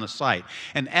 miles around the site.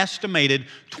 An estimated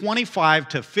 25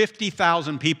 to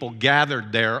 50,000 people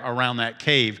gathered there around that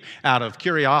cave out of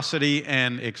curiosity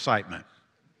and excitement.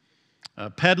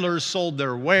 Peddlers sold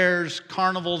their wares.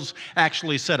 Carnivals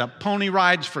actually set up pony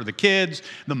rides for the kids.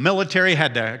 The military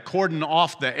had to cordon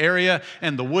off the area,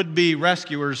 and the would-be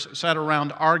rescuers sat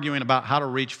around arguing about how to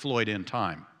reach Floyd in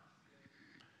time.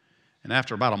 And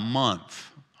after about a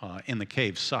month in the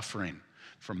cave, suffering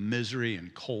from misery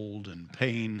and cold and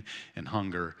pain and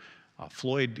hunger,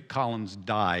 Floyd Collins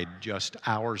died just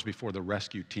hours before the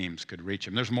rescue teams could reach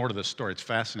him. There's more to this story. It's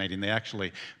fascinating. They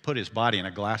actually put his body in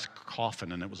a glass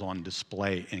coffin, and it was on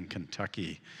display in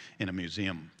Kentucky in a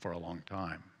museum for a long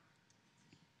time.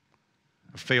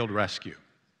 A failed rescue.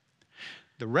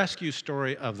 The rescue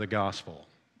story of the gospel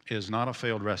is not a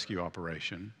failed rescue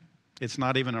operation. It's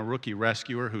not even a rookie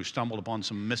rescuer who stumbled upon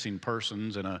some missing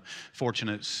persons in a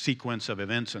fortunate sequence of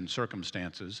events and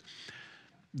circumstances.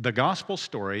 The gospel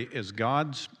story is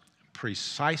God's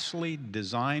precisely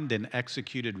designed and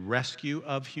executed rescue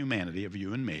of humanity, of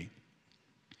you and me,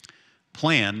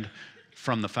 planned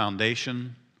from the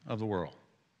foundation of the world.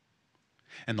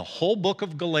 And the whole book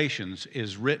of Galatians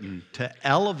is written to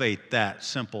elevate that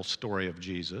simple story of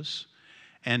Jesus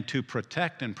and to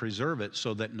protect and preserve it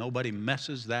so that nobody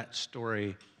messes that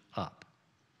story up.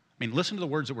 I mean, listen to the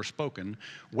words that were spoken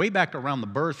way back around the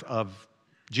birth of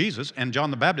Jesus and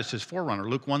John the Baptist, his forerunner,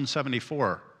 Luke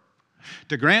 1:74.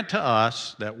 To grant to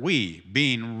us that we,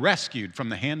 being rescued from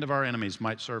the hand of our enemies,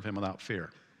 might serve him without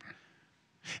fear.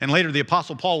 And later the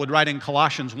Apostle Paul would write in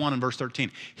Colossians 1 and verse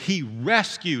 13, he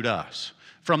rescued us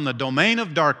from the domain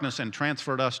of darkness and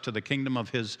transferred us to the kingdom of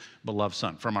his beloved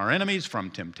Son. From our enemies, from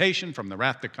temptation, from the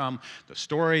wrath to come. The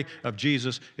story of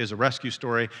Jesus is a rescue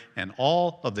story, and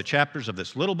all of the chapters of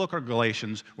this little book of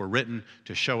Galatians were written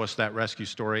to show us that rescue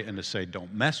story and to say,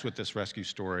 don't mess with this rescue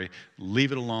story,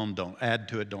 leave it alone, don't add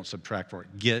to it, don't subtract from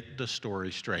it. Get the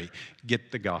story straight.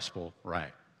 Get the gospel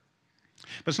right.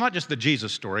 But it's not just the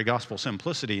Jesus story, gospel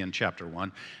simplicity in chapter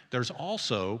 1. There's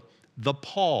also the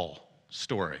Paul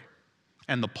story.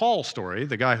 And the Paul story,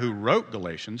 the guy who wrote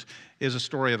Galatians, is a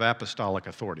story of apostolic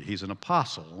authority. He's an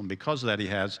apostle, and because of that, he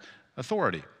has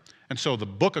authority. And so the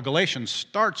book of Galatians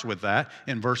starts with that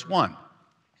in verse 1.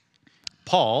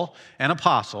 Paul, an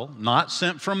apostle, not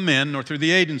sent from men nor through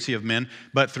the agency of men,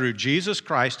 but through Jesus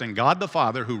Christ and God the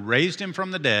Father who raised him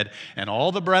from the dead, and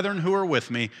all the brethren who are with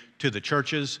me, to the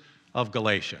churches of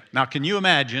Galatia. Now, can you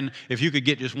imagine if you could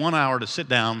get just 1 hour to sit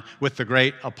down with the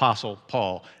great apostle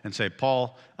Paul and say,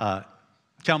 Paul,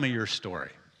 tell me your story.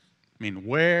 I mean,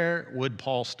 where would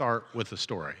Paul start with the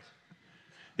story?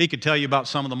 He could tell you about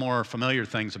some of the more familiar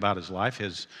things about his life,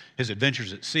 his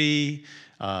adventures at sea,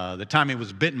 the time he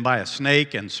was bitten by a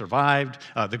snake and survived,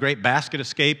 the great basket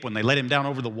escape when they let him down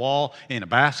over the wall in a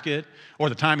basket, or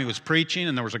the time he was preaching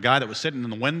and there was a guy that was sitting in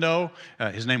the window.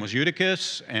 His name was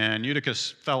Eutychus, and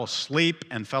Eutychus fell asleep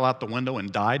and fell out the window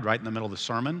and died right in the middle of the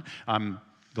sermon. I'm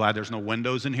glad there's no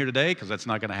windows in here today because that's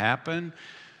not going to happen.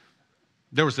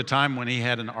 There was the time when he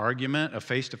had an argument, a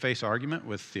face-to-face argument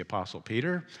with the Apostle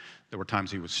Peter. There were times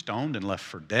he was stoned and left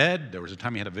for dead. There was a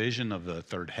time he had a vision of the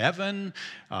third heaven.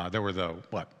 There were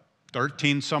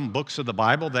 13-some books of the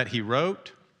Bible that he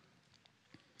wrote.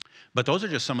 But those are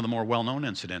just some of the more well-known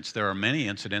incidents. There are many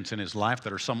incidents in his life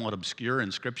that are somewhat obscure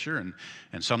in Scripture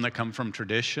and some that come from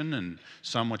tradition and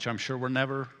some which I'm sure were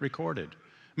never recorded.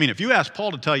 I mean, if you ask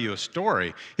Paul to tell you a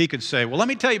story, he could say, well, let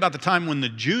me tell you about the time when the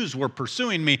Jews were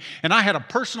pursuing me and I had a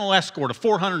personal escort of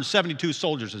 472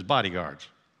 soldiers as bodyguards.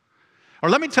 Or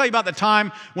let me tell you about the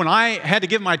time when I had to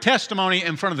give my testimony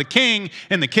in front of the king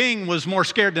and the king was more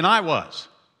scared than I was.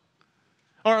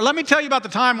 Or let me tell you about the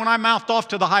time when I mouthed off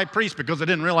to the high priest because I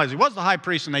didn't realize he was the high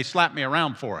priest and they slapped me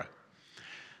around for it.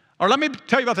 Or let me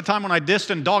tell you about the time when I dissed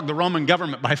and dogged the Roman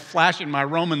government by flashing my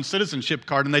Roman citizenship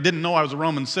card and they didn't know I was a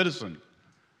Roman citizen.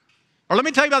 Or let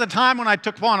me tell you about the time when I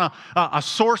took upon a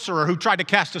sorcerer who tried to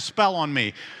cast a spell on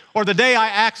me. Or the day I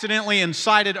accidentally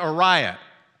incited a riot.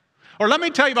 Or let me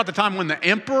tell you about the time when the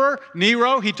emperor,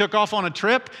 Nero, he took off on a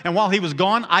trip, and while he was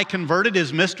gone, I converted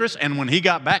his mistress, and when he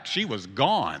got back, she was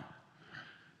gone.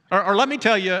 Or let me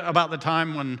tell you about the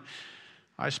time when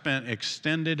I spent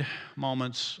extended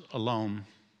moments alone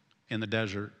in the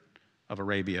desert of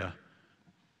Arabia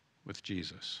with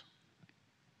Jesus.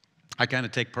 I kind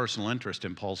of take personal interest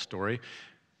in Paul's story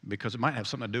because it might have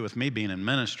something to do with me being in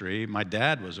ministry. My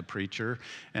dad was a preacher,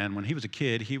 and when he was a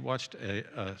kid, he watched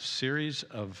a series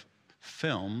of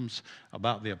films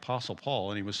about the Apostle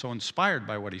Paul, and he was so inspired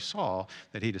by what he saw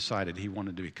that he decided he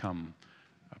wanted to become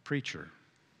a preacher.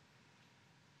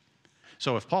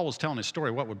 So if Paul was telling his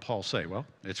story, what would Paul say? Well,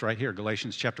 it's right here,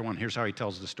 Galatians chapter 1. Here's how he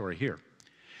tells the story here.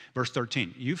 Verse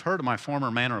 13, you've heard of my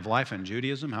former manner of life in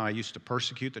Judaism, how I used to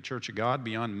persecute the church of God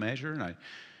beyond measure, and I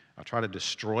tried to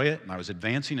destroy it, and I was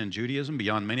advancing in Judaism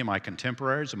beyond many of my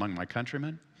contemporaries among my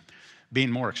countrymen,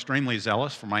 being more extremely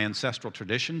zealous for my ancestral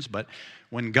traditions. But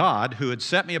when God, who had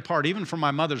set me apart even from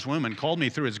my mother's womb and called me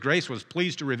through his grace, was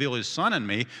pleased to reveal his Son in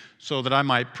me so that I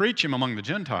might preach him among the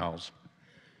Gentiles,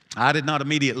 I did not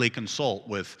immediately consult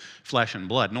with flesh and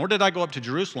blood, nor did I go up to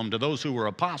Jerusalem to those who were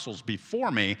apostles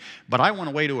before me, but I went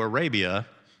away to Arabia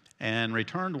and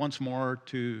returned once more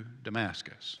to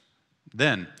Damascus.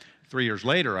 Then, 3 years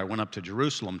later, I went up to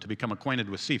Jerusalem to become acquainted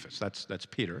with Cephas, that's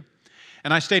Peter,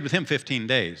 and I stayed with him 15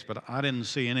 days, but I didn't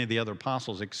see any of the other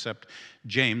apostles except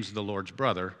James, the Lord's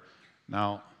brother.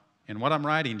 Now, in what I'm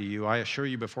writing to you, I assure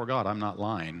you before God, I'm not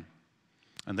lying.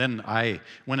 And then I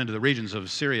went into the regions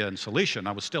of Syria and Cilicia, and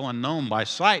I was still unknown by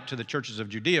sight to the churches of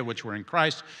Judea which were in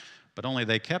Christ, but only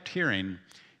they kept hearing,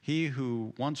 he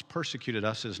who once persecuted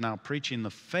us is now preaching the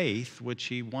faith which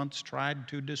he once tried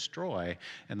to destroy,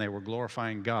 and they were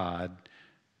glorifying God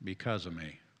because of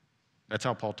me. That's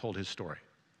how Paul told his story.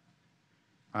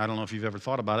 I don't know if you've ever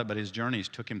thought about it, but his journeys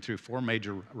took him through 4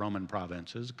 major Roman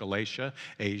provinces: Galatia,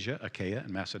 Asia, Achaia, and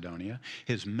Macedonia.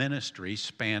 His ministry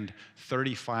spanned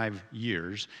 35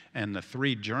 years, and the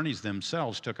 3 journeys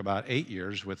themselves took about 8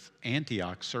 years, with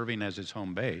Antioch serving as his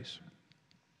home base.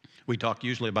 We talk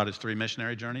usually about his 3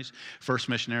 missionary journeys. First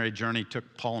missionary journey took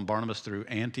Paul and Barnabas through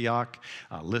Antioch,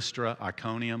 Lystra,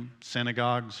 Iconium,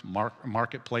 synagogues,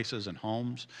 marketplaces, and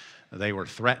homes. They were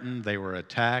threatened. They were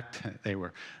attacked. There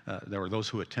were those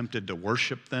who attempted to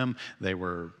worship them. They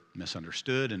were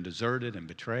misunderstood and deserted and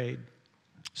betrayed.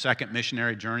 Second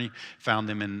missionary journey found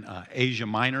them in Asia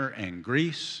Minor and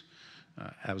Greece.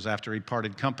 That was after he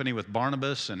parted company with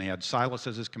Barnabas, and he had Silas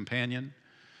as his companion.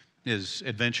 His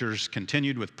adventures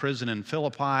continued with prison in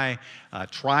Philippi,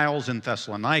 trials in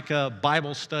Thessalonica,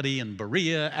 Bible study in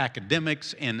Berea,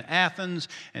 academics in Athens,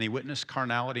 and he witnessed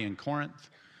carnality in Corinth.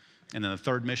 And then the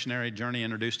third missionary journey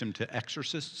introduced him to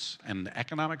exorcists and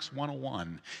economics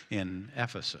 101 in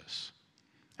Ephesus.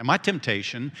 And my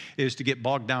temptation is to get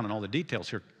bogged down in all the details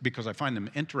here because I find them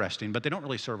interesting, but they don't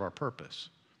really serve our purpose.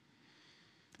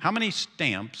 How many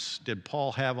stamps did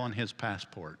Paul have on his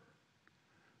passport?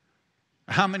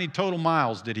 How many total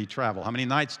miles did he travel? How many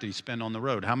nights did he spend on the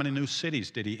road? How many new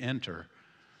cities did he enter?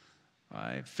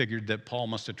 I figured that Paul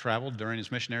must have traveled during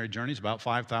his missionary journeys about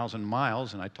 5,000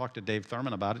 miles, and I talked to Dave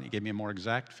Thurman about it, and he gave me a more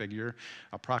exact figure,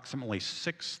 approximately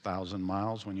 6,000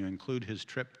 miles when you include his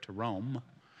trip to Rome.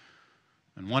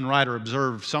 And one writer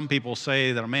observed, some people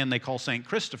say that a man they call St.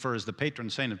 Christopher is the patron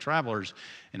saint of travelers,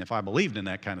 and if I believed in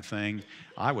that kind of thing,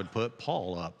 I would put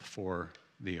Paul up for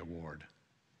the award.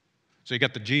 So you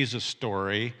got the Jesus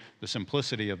story, the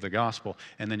simplicity of the gospel,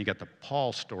 and then you got the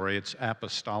Paul story, it's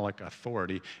apostolic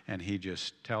authority, and he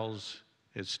just tells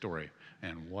his story,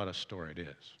 and what a story it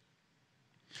is.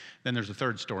 Then there's a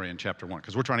third story in chapter 1,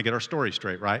 because we're trying to get our story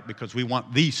straight, right? Because we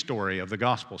want the story of the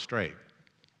gospel straight.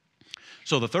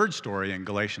 So the third story in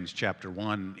Galatians chapter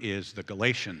 1 is the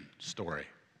Galatian story,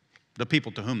 the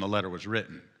people to whom the letter was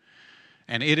written.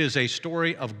 And it is a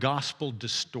story of gospel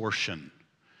distortion,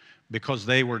 because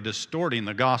they were distorting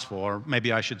the gospel, or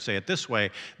maybe I should say it this way,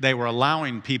 they were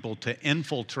allowing people to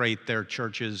infiltrate their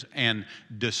churches and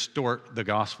distort the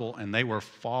gospel, and they were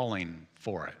falling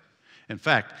for it. In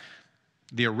fact,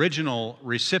 the original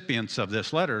recipients of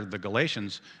this letter, the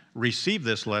Galatians, received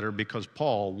this letter because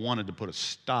Paul wanted to put a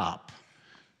stop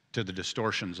to the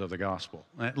distortions of the gospel.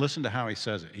 Listen to how he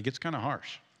says it. He gets kind of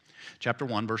harsh. Chapter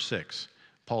 1, verse 6,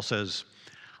 Paul says,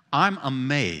 "I'm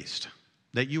amazed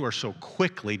that you are so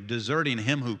quickly deserting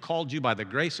him who called you by the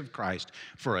grace of Christ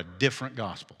for a different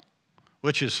gospel,"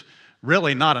 which is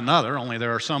really not another, only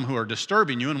there are some who are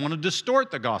disturbing you and want to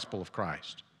distort the gospel of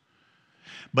Christ.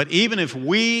 "But even if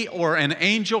we or an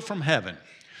angel from heaven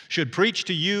should preach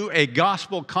to you a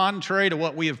gospel contrary to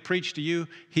what we have preached to you,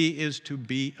 he is to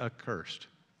be accursed.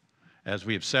 As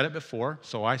we have said it before,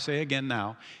 so I say again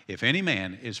now, if any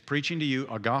man is preaching to you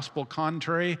a gospel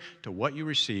contrary to what you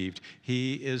received,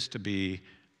 he is to be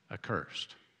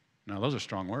accursed." Now, those are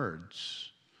strong words.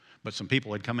 But some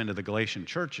people had come into the Galatian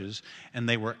churches, and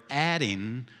they were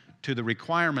adding to the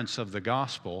requirements of the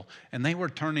gospel, and they were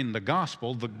turning the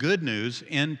gospel, the good news,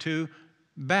 into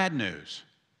bad news.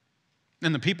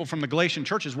 And the people from the Galatian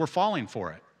churches were falling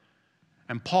for it.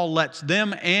 And Paul lets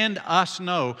them and us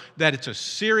know that it's a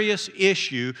serious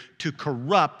issue to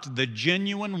corrupt the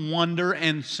genuine wonder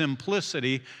and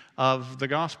simplicity of the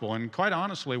gospel. And quite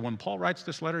honestly, when Paul writes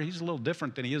this letter, he's a little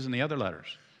different than he is in the other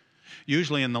letters.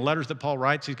 Usually in the letters that Paul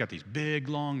writes, he's got these big,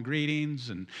 long greetings,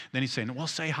 and then he's saying, well,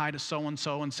 say hi to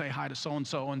so-and-so, and say hi to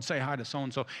so-and-so, and say hi to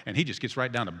so-and-so. And he just gets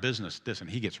right down to business, and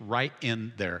he gets right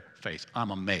in their face.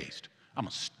 I'm amazed. I'm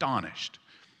astonished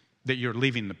that you're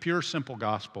leaving the pure, simple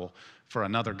gospel for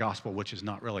another gospel, which is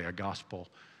not really a gospel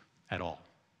at all.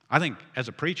 I think as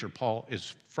a preacher, Paul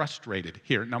is frustrated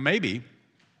here. Now, maybe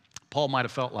Paul might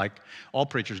have felt like all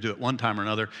preachers do at one time or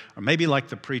another, or maybe like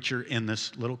the preacher in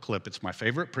this little clip. It's my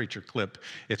favorite preacher clip.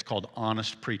 It's called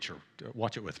Honest Preacher.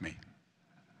 Watch it with me.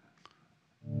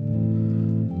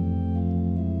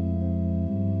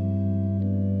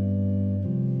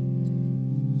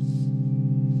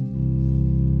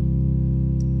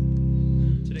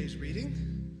 Today's reading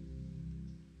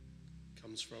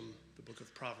comes from the book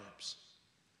of Proverbs.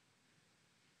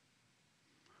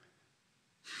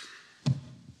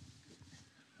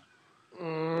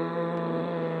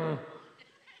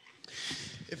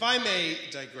 If I may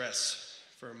digress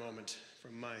for a moment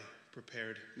from my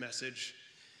prepared message,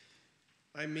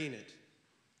 I mean it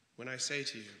when I say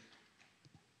to you,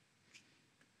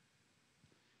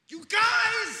 you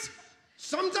guys,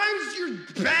 sometimes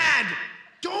you're bad.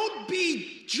 Don't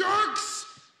be jerks.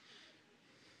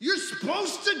 You're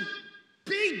supposed to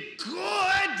be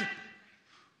good.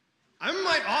 I'm in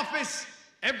my office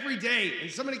every day,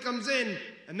 and somebody comes in,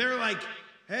 and they're like,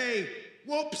 hey,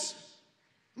 whoops.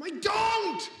 I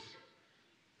don't.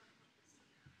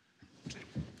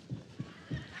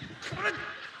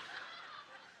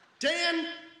 Dan,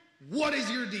 what is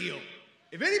your deal?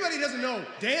 If anybody doesn't know,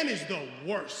 Dan is the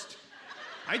worst.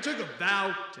 I took a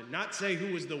vow to not say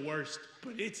who was the worst,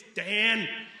 but it's Dan.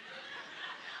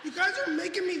 You guys are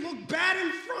making me look bad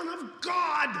in front of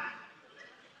God.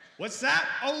 What's that?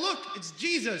 Oh, look, it's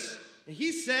Jesus. And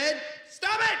he said,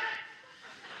 stop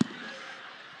it!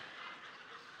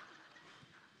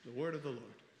 The word of the Lord.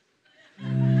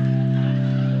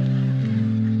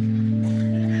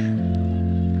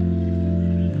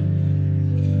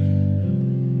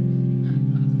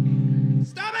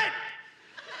 Stop it!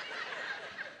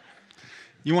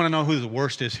 You want to know who the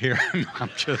worst is here? I'm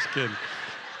just kidding.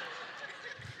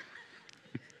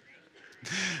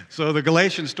 So the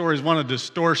Galatians story is one of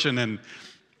distortion,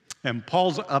 and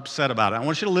Paul's upset about it. I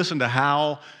want you to listen to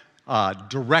how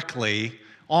directly,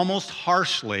 almost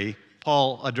harshly,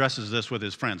 Paul addresses this with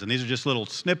his friends. And these are just little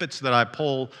snippets that I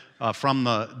pull from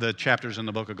the chapters in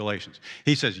the book of Galatians.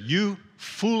 He says, "You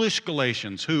foolish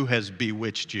Galatians, who has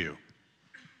bewitched you?"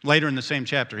 Later in the same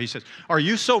chapter, he says, "Are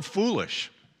you so foolish?"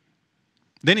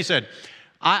 Then he said,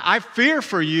 I fear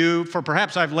for you, for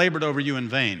perhaps I've labored over you in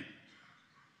vain.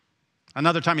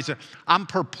 Another time he said, I'm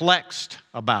perplexed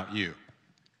about you.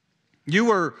 You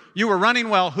were running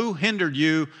well. Who hindered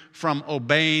you from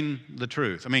obeying the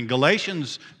truth? I mean,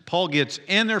 Galatians, Paul gets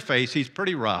in their face. He's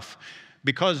pretty rough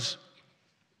because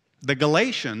the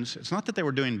Galatians, it's not that they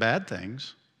were doing bad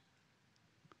things.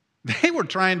 They were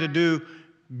trying to do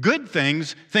good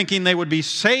things, thinking they would be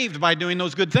saved by doing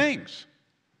those good things.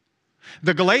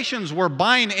 The Galatians were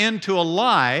buying into a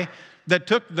lie that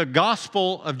took the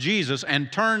gospel of Jesus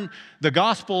and turned the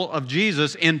gospel of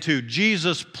Jesus into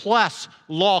Jesus plus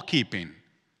law-keeping.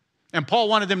 And Paul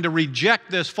wanted them to reject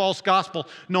this false gospel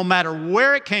no matter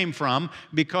where it came from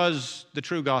because the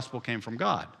true gospel came from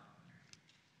God.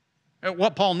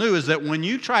 What Paul knew is that when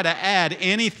you try to add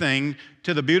anything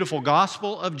to the beautiful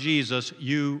gospel of Jesus,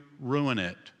 you ruin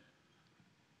it.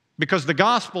 Because the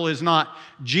gospel is not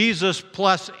Jesus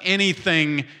plus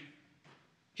anything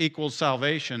equals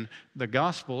salvation. The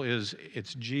gospel is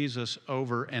it's Jesus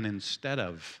over and instead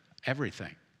of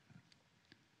everything.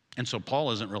 And so Paul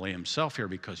isn't really himself here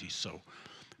because he's so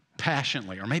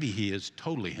passionately, or maybe he is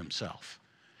totally himself.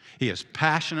 He is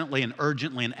passionately and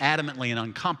urgently and adamantly and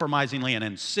uncompromisingly and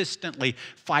insistently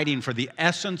fighting for the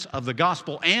essence of the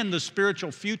gospel and the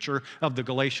spiritual future of the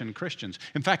Galatian Christians.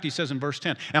 In fact, he says in verse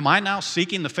 10, am I now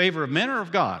seeking the favor of men or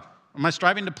of God? Am I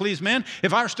striving to please men?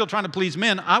 If I were still trying to please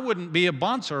men, I wouldn't be a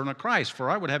bondservant of Christ. For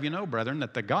I would have you know, brethren,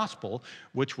 that the gospel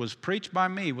which was preached by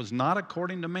me was not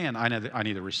according to man. I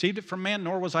neither received it from man,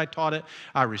 nor was I taught it.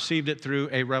 I received it through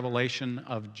a revelation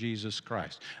of Jesus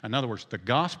Christ. In other words, the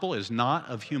gospel is not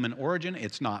of human origin.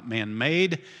 It's not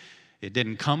man-made. It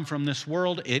didn't come from this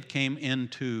world. It came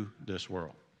into this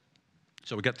world.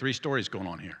 So we've got three stories going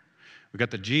on here. We've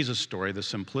got the Jesus story, the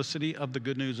simplicity of the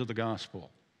good news of the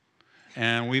gospel.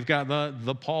 And we've got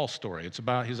the Paul story. It's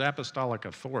about his apostolic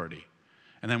authority.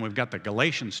 And then we've got the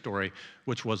Galatian story,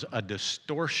 which was a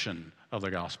distortion of the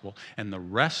gospel. And the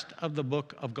rest of the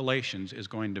book of Galatians is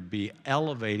going to be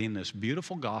elevating this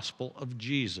beautiful gospel of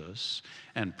Jesus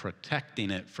and protecting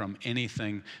it from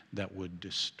anything that would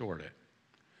distort it.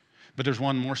 But there's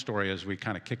one more story as we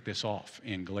kind of kick this off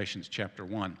in Galatians chapter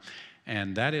 1,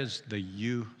 and that is the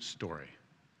you story.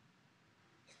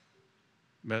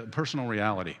 Personal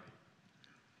reality.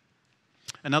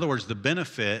 In other words, the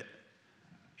benefit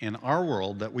in our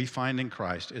world that we find in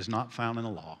Christ is not found in the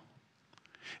law,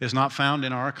 is not found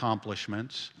in our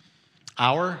accomplishments.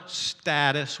 Our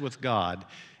status with God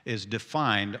is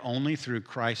defined only through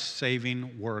Christ's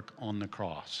saving work on the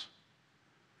cross.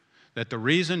 That the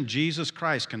reason Jesus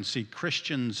Christ can see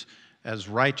Christians as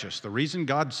righteous, the reason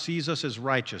God sees us as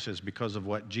righteous is because of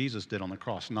what Jesus did on the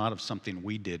cross, not of something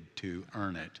we did to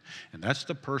earn it. And that's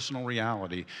the personal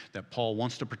reality that Paul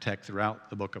wants to protect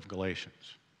throughout the book of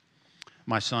Galatians.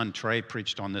 My son Trey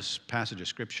preached on this passage of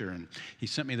Scripture, and he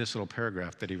sent me this little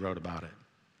paragraph that he wrote about it.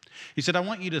 He said, I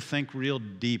want you to think real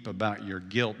deep about your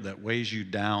guilt that weighs you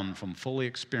down from fully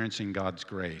experiencing God's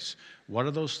grace. What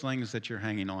are those things that you're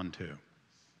hanging on to?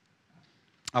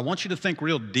 I want you to think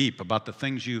real deep about the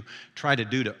things you try to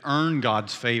do to earn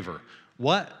God's favor.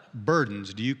 What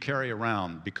burdens do you carry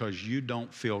around because you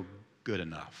don't feel good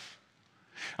enough?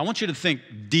 I want you to think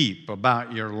deep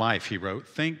about your life, he wrote.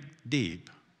 Think deep.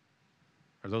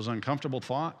 Are those uncomfortable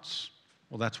thoughts?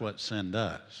 Well, that's what sin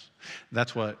does.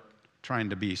 That's what trying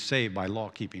to be saved by law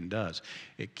keeping does.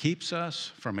 It keeps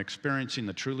us from experiencing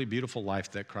the truly beautiful life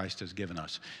that Christ has given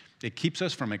us. It keeps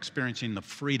us from experiencing the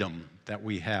freedom that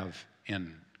we have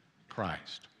in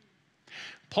Christ.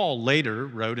 Paul later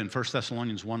wrote in 1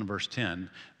 Thessalonians 1 verse 10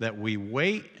 that we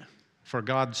wait for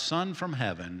God's Son from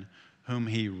heaven, whom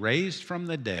he raised from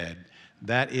the dead.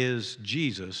 That is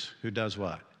Jesus, who does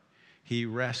what? He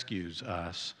rescues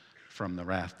us from the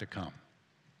wrath to come.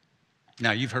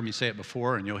 Now, you've heard me say it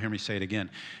before, and you'll hear me say it again.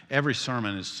 Every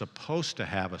sermon is supposed to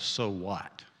have a so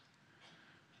what.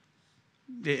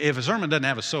 If a sermon doesn't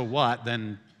have a so what,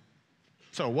 then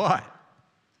so what?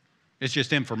 It's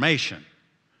just information.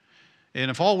 And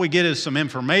if all we get is some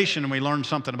information and we learn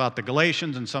something about the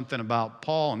Galatians and something about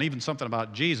Paul and even something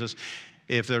about Jesus,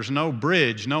 if there's no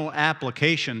bridge, no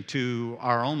application to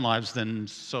our own lives, then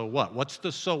so what? What's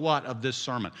the so what of this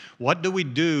sermon? What do we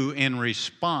do in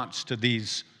response to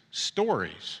these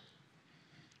stories?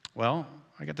 Well,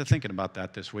 I got to thinking about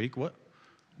that this week. What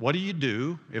do you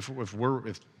do if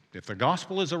the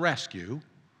gospel is a rescue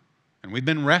and we've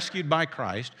been rescued by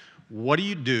Christ? What do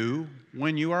you do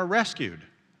when you are rescued?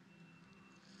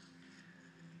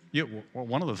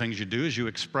 One of the things you do is you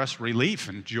express relief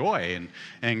and joy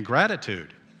and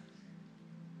gratitude.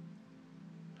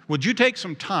 Would you take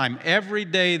some time every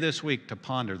day this week to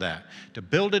ponder that, to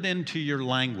build it into your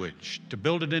language, to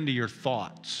build it into your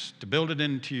thoughts, to build it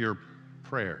into your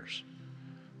prayers?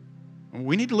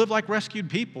 We need to live like rescued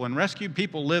people, and rescued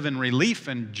people live in relief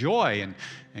and joy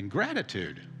and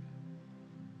gratitude.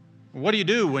 What do you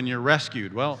do when you're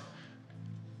rescued? Well,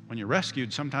 when you're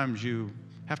rescued, sometimes you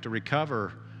have to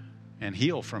recover and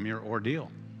heal from your ordeal.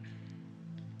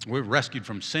 We're rescued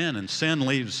from sin, and sin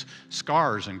leaves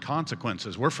scars and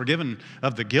consequences. We're forgiven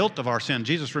of the guilt of our sin.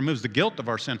 Jesus removes the guilt of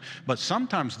our sin, but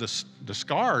sometimes the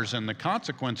scars and the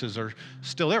consequences are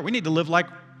still there. We need to live like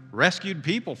rescued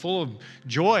people, full of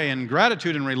joy and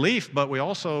gratitude and relief, but we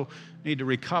also need to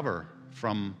recover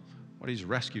from what he's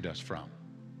rescued us from.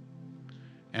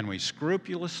 And we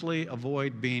scrupulously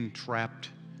avoid being trapped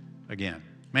again.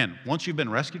 Man, once you've been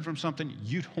rescued from something,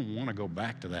 you don't want to go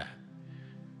back to that.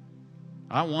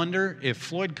 I wonder if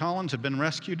Floyd Collins had been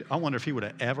rescued, I wonder if he would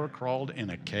have ever crawled in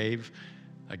a cave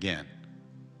again.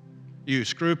 You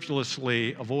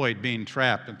scrupulously avoid being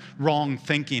trapped in wrong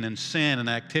thinking and sin and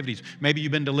activities. Maybe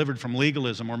you've been delivered from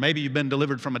legalism, or maybe you've been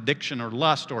delivered from addiction or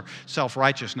lust or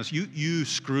self-righteousness. You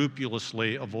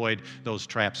scrupulously avoid those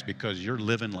traps because you're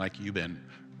living like you've been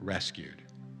rescued.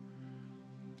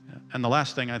 And the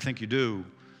last thing I think you do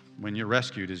when you're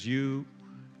rescued is you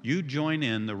join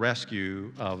in the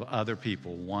rescue of other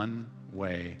people one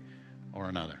way or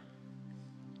another.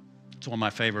 It's one of my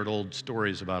favorite old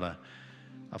stories about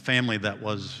a family that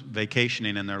was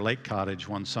vacationing in their lake cottage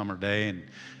one summer day, and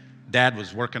Dad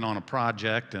was working on a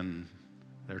project, and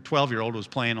their 12-year-old was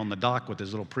playing on the dock with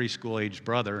his little preschool-aged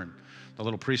brother, and the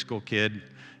little preschool kid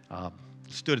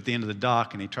stood at the end of the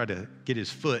dock, and he tried to get his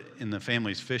foot in the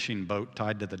family's fishing boat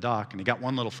tied to the dock, and he got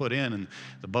one little foot in, and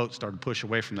the boat started to push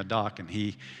away from the dock, and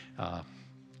he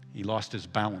lost his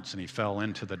balance, and he fell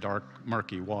into the dark,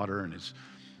 murky water, and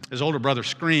his older brother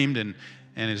screamed, and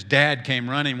his dad came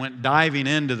running, went diving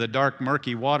into the dark,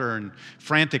 murky water, and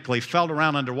frantically felt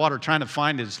around underwater trying to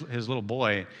find his little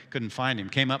boy. Couldn't find him.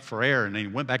 Came up for air, and he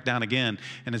went back down again,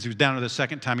 and as he was down there the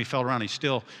second time, he fell around. He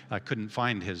still couldn't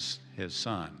find his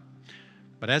son.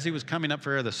 But as he was coming up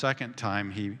for air the second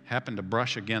time, he happened to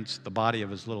brush against the body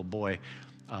of his little boy,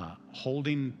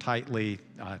 holding tightly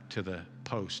to the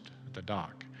post at the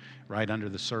dock, right under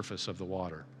the surface of the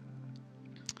water.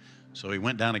 So he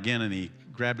went down again, and he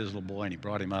grabbed his little boy, and he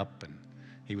brought him up, and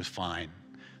he was fine.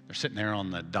 They're sitting there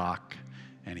on the dock,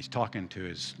 and he's talking to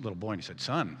his little boy, and he said,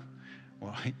 "Son,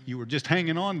 well, you were just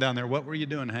hanging on down there. What were you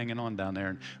doing hanging on down there?"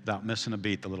 And without missing a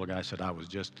beat, the little guy said, "I was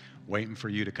just waiting for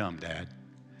you to come, Dad."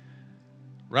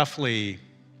 Roughly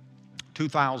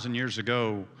 2,000 years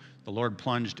ago, the Lord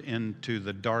plunged into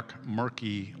the dark,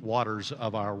 murky waters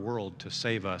of our world to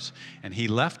save us, and he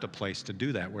left a place to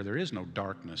do that where there is no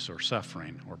darkness or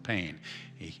suffering or pain.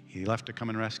 He left to come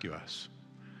and rescue us.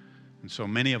 And so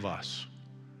many of us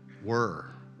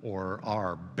were or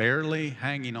are barely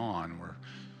hanging on. We're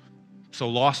so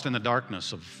lost in the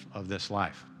darkness of this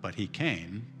life. But he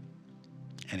came,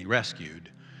 and he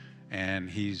rescued, and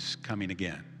he's coming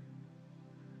again.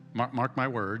 Mark my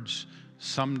words,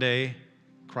 someday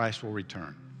Christ will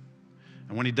return.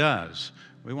 And when he does,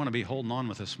 we want to be holding on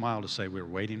with a smile to say, we're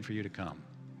waiting for you to come.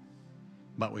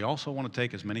 But we also want to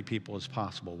take as many people as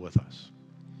possible with us.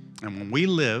 And when we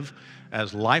live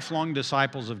as lifelong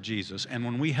disciples of Jesus, and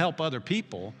when we help other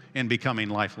people in becoming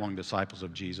lifelong disciples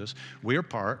of Jesus, we are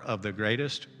part of the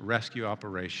greatest rescue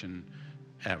operation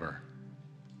ever.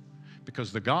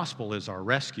 because the gospel is our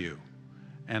rescue,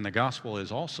 and the gospel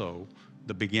is also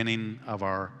the beginning of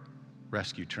our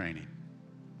rescue training.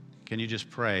 Can you just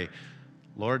pray,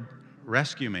 Lord,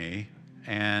 rescue me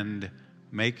and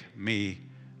make me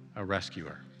a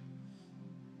rescuer?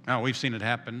 Now, we've seen it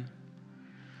happen.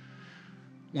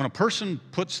 When a person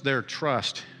puts their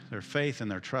trust, their faith and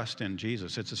their trust in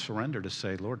Jesus, it's a surrender to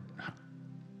say, Lord,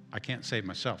 I can't save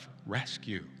myself.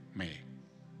 Rescue me.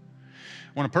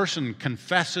 When a person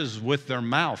confesses with their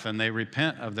mouth and they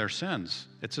repent of their sins,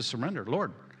 it's a surrender.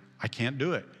 Lord, I can't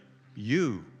do it.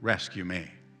 You rescue me.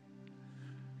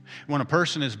 When a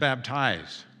person is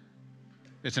baptized,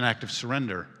 it's an act of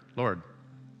surrender. Lord,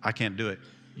 I can't do it.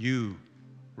 You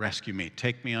rescue me.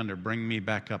 Take me under. Bring me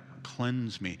back up.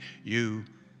 Cleanse me. You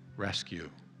rescue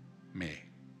me.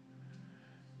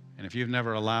 And if you've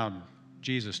never allowed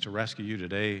Jesus to rescue you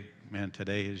today, man,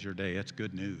 today is your day. It's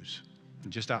good news.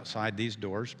 And just outside these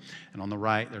doors and on the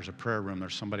right, there's a prayer room.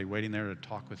 There's somebody waiting there to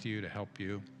talk with you, to help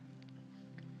you.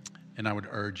 And I would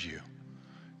urge you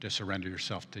to surrender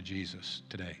yourself to Jesus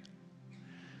today.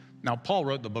 Now, Paul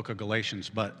wrote the book of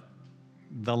Galatians, but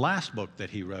the last book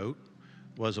that he wrote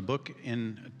was a book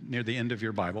near the end of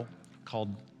your Bible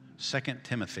called 2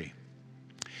 Timothy.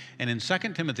 And in 2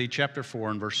 Timothy chapter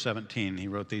 4 and verse 17, he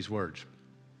wrote these words.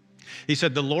 He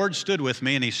said, "The Lord stood with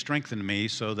me and he strengthened me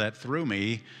so that through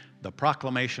me the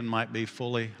proclamation might be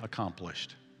fully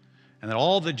accomplished and that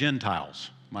all the Gentiles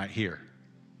might hear.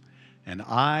 And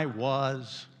I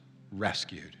was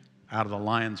rescued out of the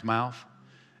lion's mouth,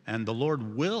 and the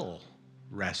Lord will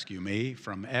rescue me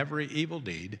from every evil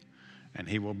deed, and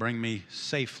he will bring me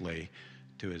safely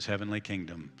to his heavenly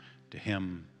kingdom. To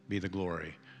him be the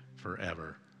glory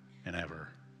forever and ever.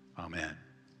 Amen."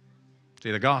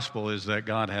 See, the gospel is that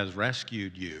God has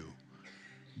rescued you,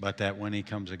 but that when he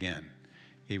comes again,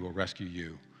 he will rescue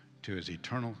you to his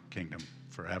eternal kingdom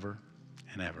forever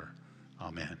and ever.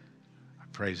 Amen. I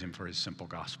praise him for his simple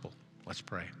gospel. Let's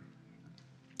pray.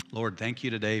 Lord, thank you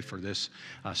today for this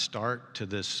start to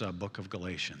this book of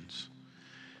Galatians.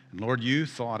 And Lord, you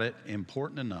thought it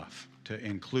important enough to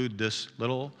include this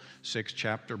little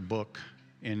 6-chapter book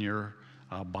in your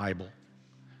Bible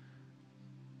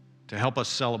to help us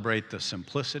celebrate the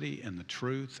simplicity and the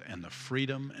truth and the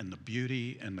freedom and the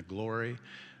beauty and the glory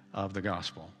of the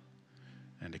gospel,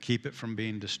 and to keep it from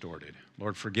being distorted.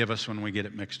 Lord, forgive us when we get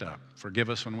it mixed up. Forgive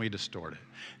us when we distort it.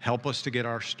 Help us to get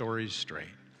our stories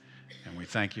straight. And we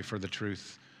thank you for the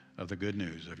truth of the good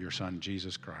news of your Son,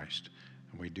 Jesus Christ.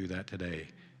 And we do that today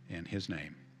in his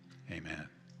name. Amen.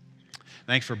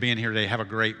 Thanks for being here today. Have a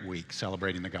great week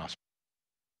celebrating the gospel.